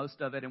about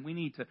most of it, and we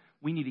need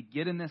to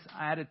get in this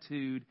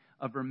attitude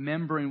of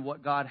remembering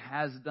what God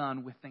has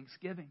done with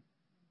thanksgiving.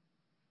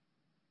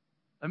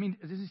 Let me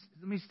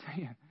just tell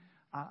you,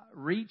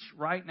 reach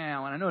right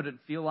now, and I know it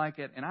didn't feel like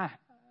it, and let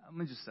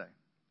me just say,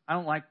 I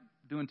don't like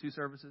doing 2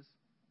 services.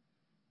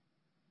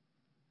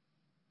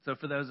 So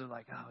for those who are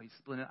like, oh, he's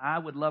splitting it, I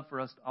would love for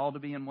us all to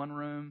be in one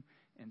room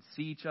and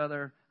see each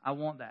other. I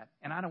want that.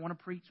 And I don't want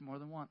to preach more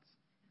than once.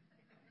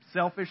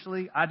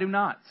 Selfishly, I do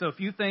not. So if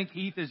you think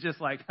Heath is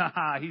just like,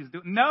 he's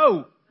doing...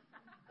 No!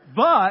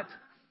 But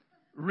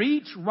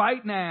reach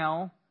right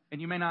now,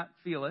 and you may not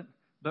feel it,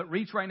 but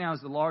reach right now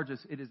is the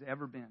largest it has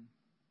ever been.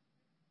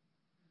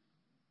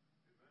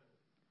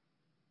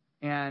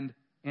 And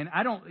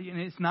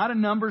it's not a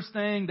numbers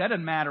thing. That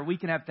doesn't matter. We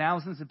can have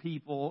thousands of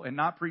people and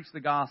not preach the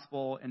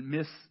gospel and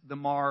miss the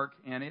mark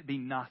and it be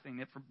nothing.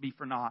 It be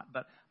for naught.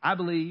 But I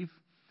believe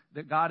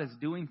that God is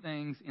doing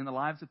things in the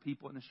lives of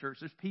people in this church.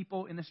 There's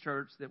people in this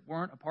church that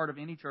weren't a part of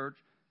any church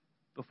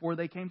before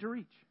they came to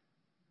Reach.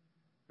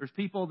 There's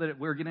people that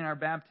we're getting our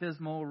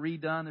baptismal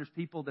redone. There's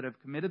people that have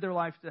committed their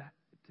life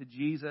to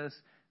Jesus,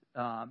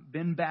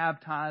 been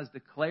baptized,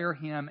 declare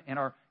Him, and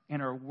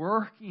are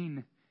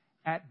working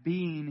at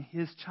being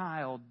His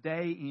child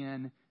day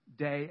in,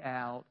 day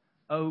out,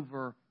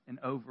 over and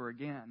over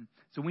again.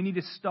 So we need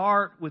to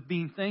start with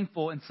being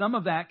thankful, and some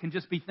of that can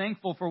just be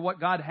thankful for what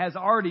God has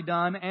already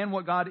done and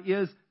what God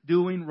is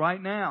doing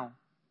right now.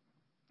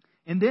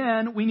 And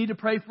then we need to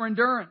pray for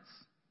endurance.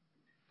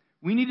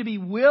 We need to be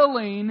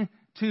willing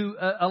to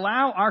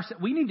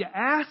we need to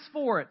ask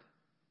for it.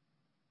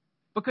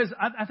 Because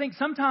I think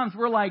sometimes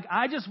we're like,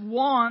 I just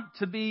want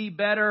to be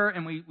better,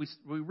 and we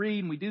read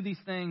and we do these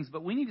things,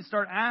 but we need to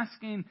start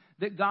asking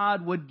that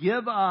God would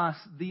give us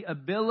the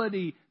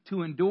ability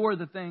to endure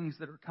the things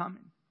that are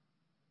coming.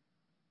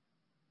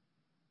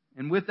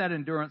 And with that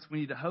endurance,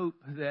 we need to hope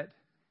that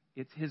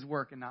it's His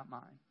work and not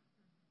mine.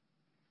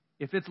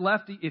 If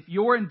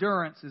your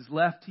endurance is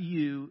left to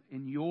you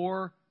in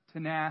your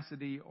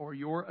tenacity or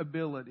your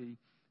ability,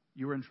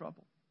 you're in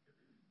trouble.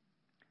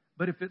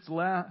 But if it's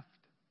left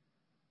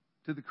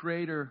to the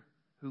Creator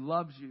who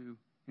loves you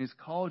and has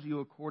called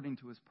you according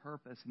to His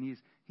purpose, and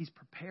He's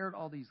prepared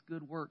all these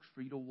good works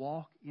for you to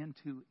walk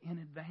into in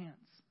advance,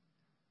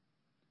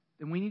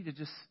 then we need to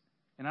just,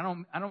 and I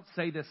don't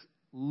say this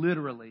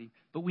literally,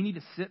 but we need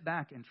to sit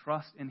back and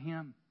trust in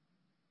Him.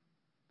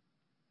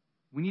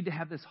 We need to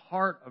have this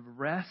heart of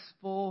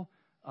restful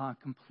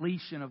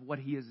completion of what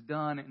He has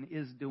done and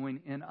is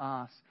doing in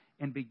us,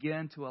 and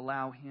begin to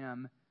allow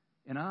Him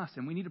in us.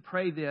 And we need to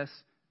pray this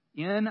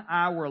in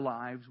our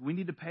lives. We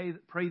need to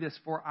pray this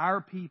for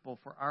our people,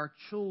 for our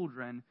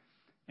children,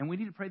 and we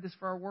need to pray this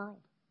for our world.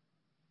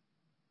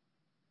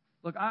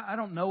 Look, I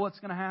don't know what's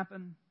going to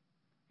happen,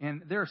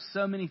 and there are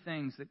so many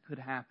things that could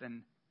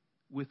happen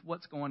with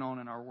what's going on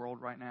in our world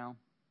right now.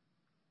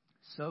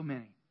 So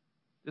many.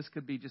 This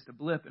could be just a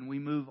blip, and we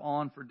move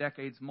on for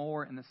decades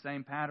more in the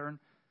same pattern.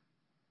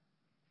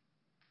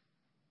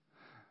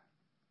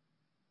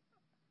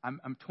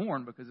 I'm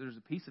torn because there's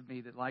a piece of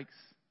me that likes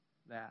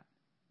that.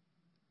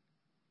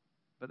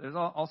 But there's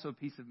also a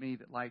piece of me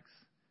that likes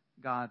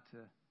God to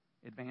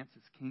advance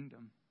His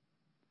kingdom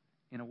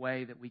in a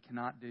way that we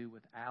cannot do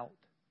without.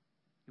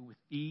 With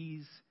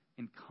ease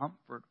and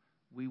comfort,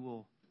 we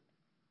will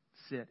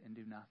sit and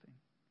do nothing.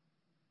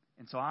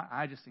 And so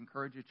I just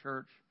encourage you,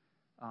 church,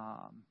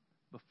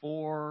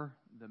 before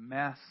the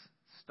mess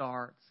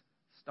starts,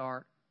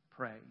 start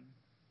praying.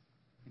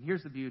 And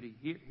here's the beauty.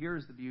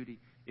 Here's the beauty.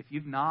 If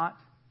you've not,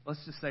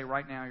 let's just say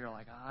right now you're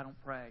like, I don't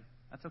pray.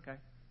 That's okay.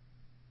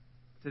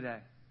 Today.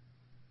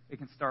 It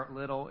can start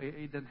little.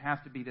 It doesn't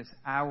have to be this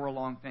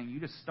hour-long thing. You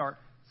just start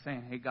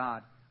saying, hey,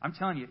 God, I'm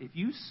telling you, if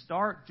you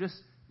start just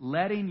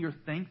letting your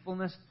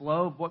thankfulness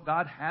flow of what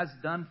God has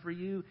done for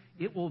you,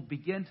 it will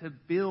begin to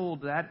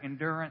build that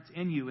endurance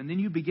in you. And then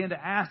you begin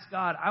to ask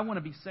God, I want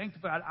to be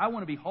sanctified. I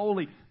want to be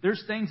holy.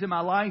 There's things in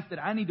my life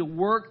that I need to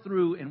work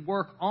through and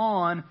work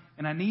on,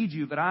 and I need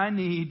you, but I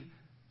need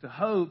to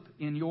hope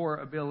in your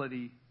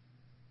ability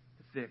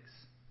to fix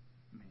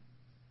me.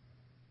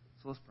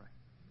 So let's pray.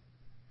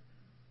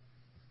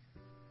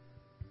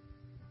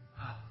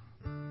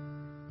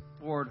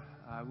 Lord,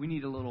 we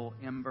need a little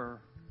ember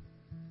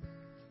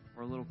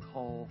or a little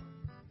coal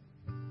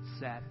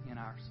set in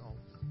our souls.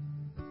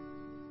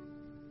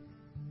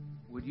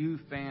 Would you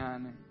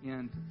fan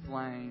into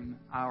flame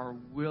our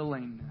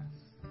willingness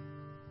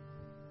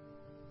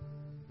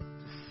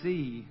to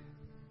see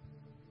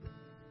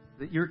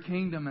that your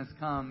kingdom has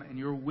come and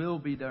your will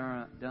be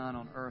done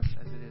on earth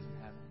as it is in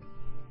heaven?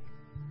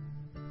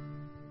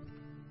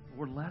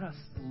 Lord, let us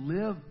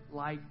live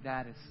like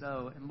that is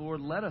so. And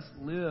Lord, let us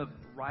live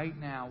right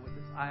now with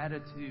this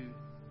attitude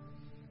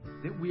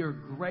that we are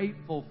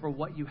grateful for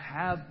what you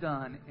have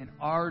done and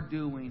are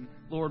doing.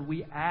 Lord,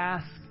 we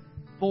ask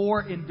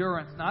for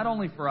endurance, not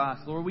only for us.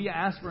 Lord, we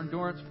ask for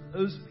endurance for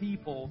those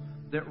people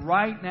that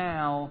right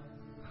now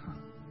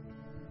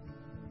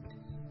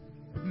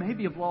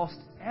maybe have lost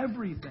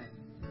everything.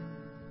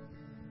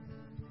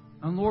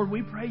 And Lord,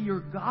 we pray your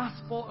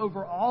gospel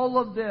over all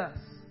of this.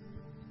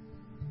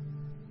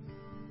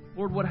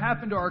 Lord, what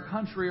happened to our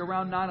country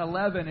around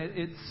 9/11,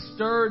 it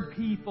stirred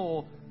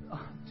people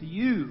to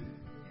you.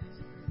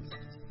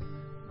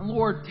 And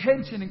Lord,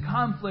 tension and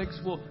conflicts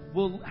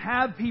will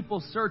have people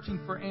searching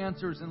for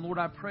answers. And Lord,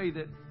 I pray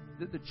that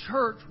the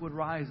church would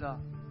rise up.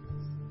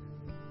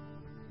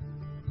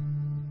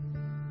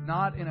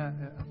 Not in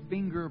a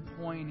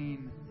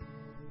finger-pointing,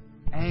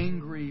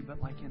 angry, but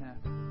like in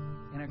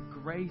a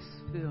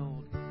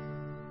grace-filled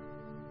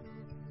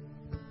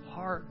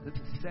heart that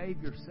the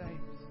Savior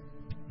saves.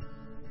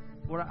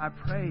 Lord, I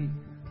pray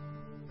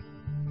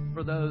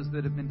for those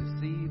that have been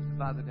deceived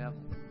by the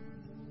devil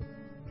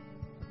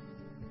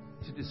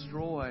to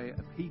destroy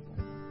a people.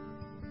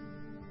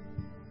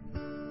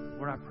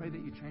 Lord, I pray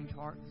that you change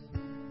hearts.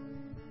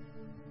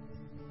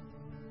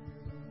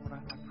 Lord,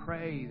 I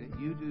pray that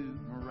you do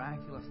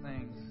miraculous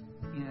things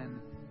in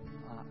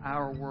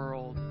our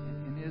world,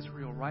 in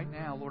Israel right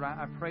now. Lord,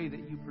 I pray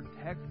that you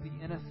protect the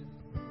innocent,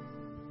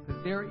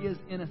 because there is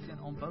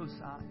innocent on both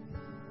sides.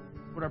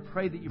 Lord, I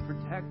pray that you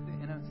protect the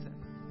innocent.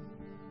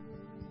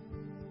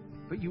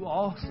 But you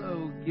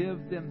also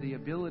give them the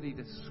ability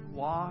to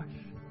squash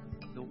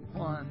the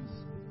ones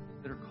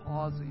that are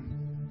causing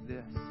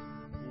this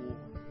war.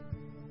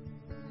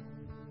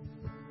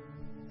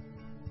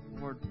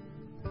 Lord,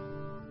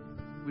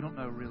 we don't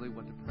know really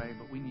what to pray,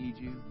 but we need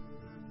you.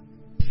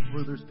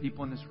 Lord, there's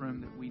people in this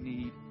room that we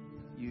need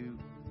you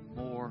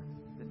more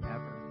than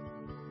ever.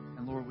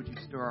 And Lord, would you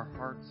stir our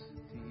hearts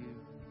to you,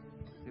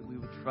 that we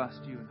would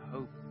trust you and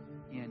hope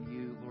in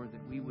you, Lord,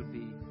 that we would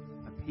be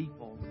a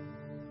people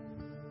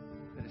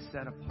that is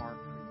set apart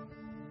for you.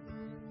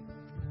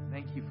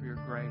 Thank you for your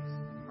grace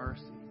and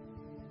mercy.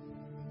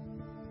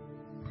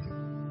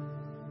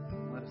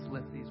 Let us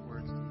lift these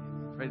words to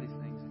you. We pray these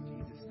things in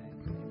Jesus' name.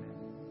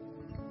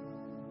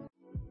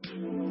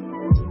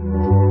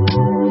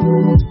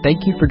 Amen.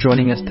 Thank you for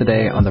joining us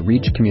today on the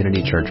Reach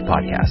Community Church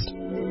podcast.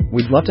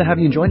 We'd love to have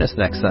you join us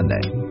next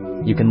Sunday.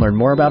 You can learn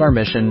more about our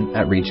mission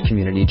at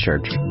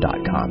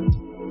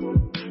reachcommunitychurch.com.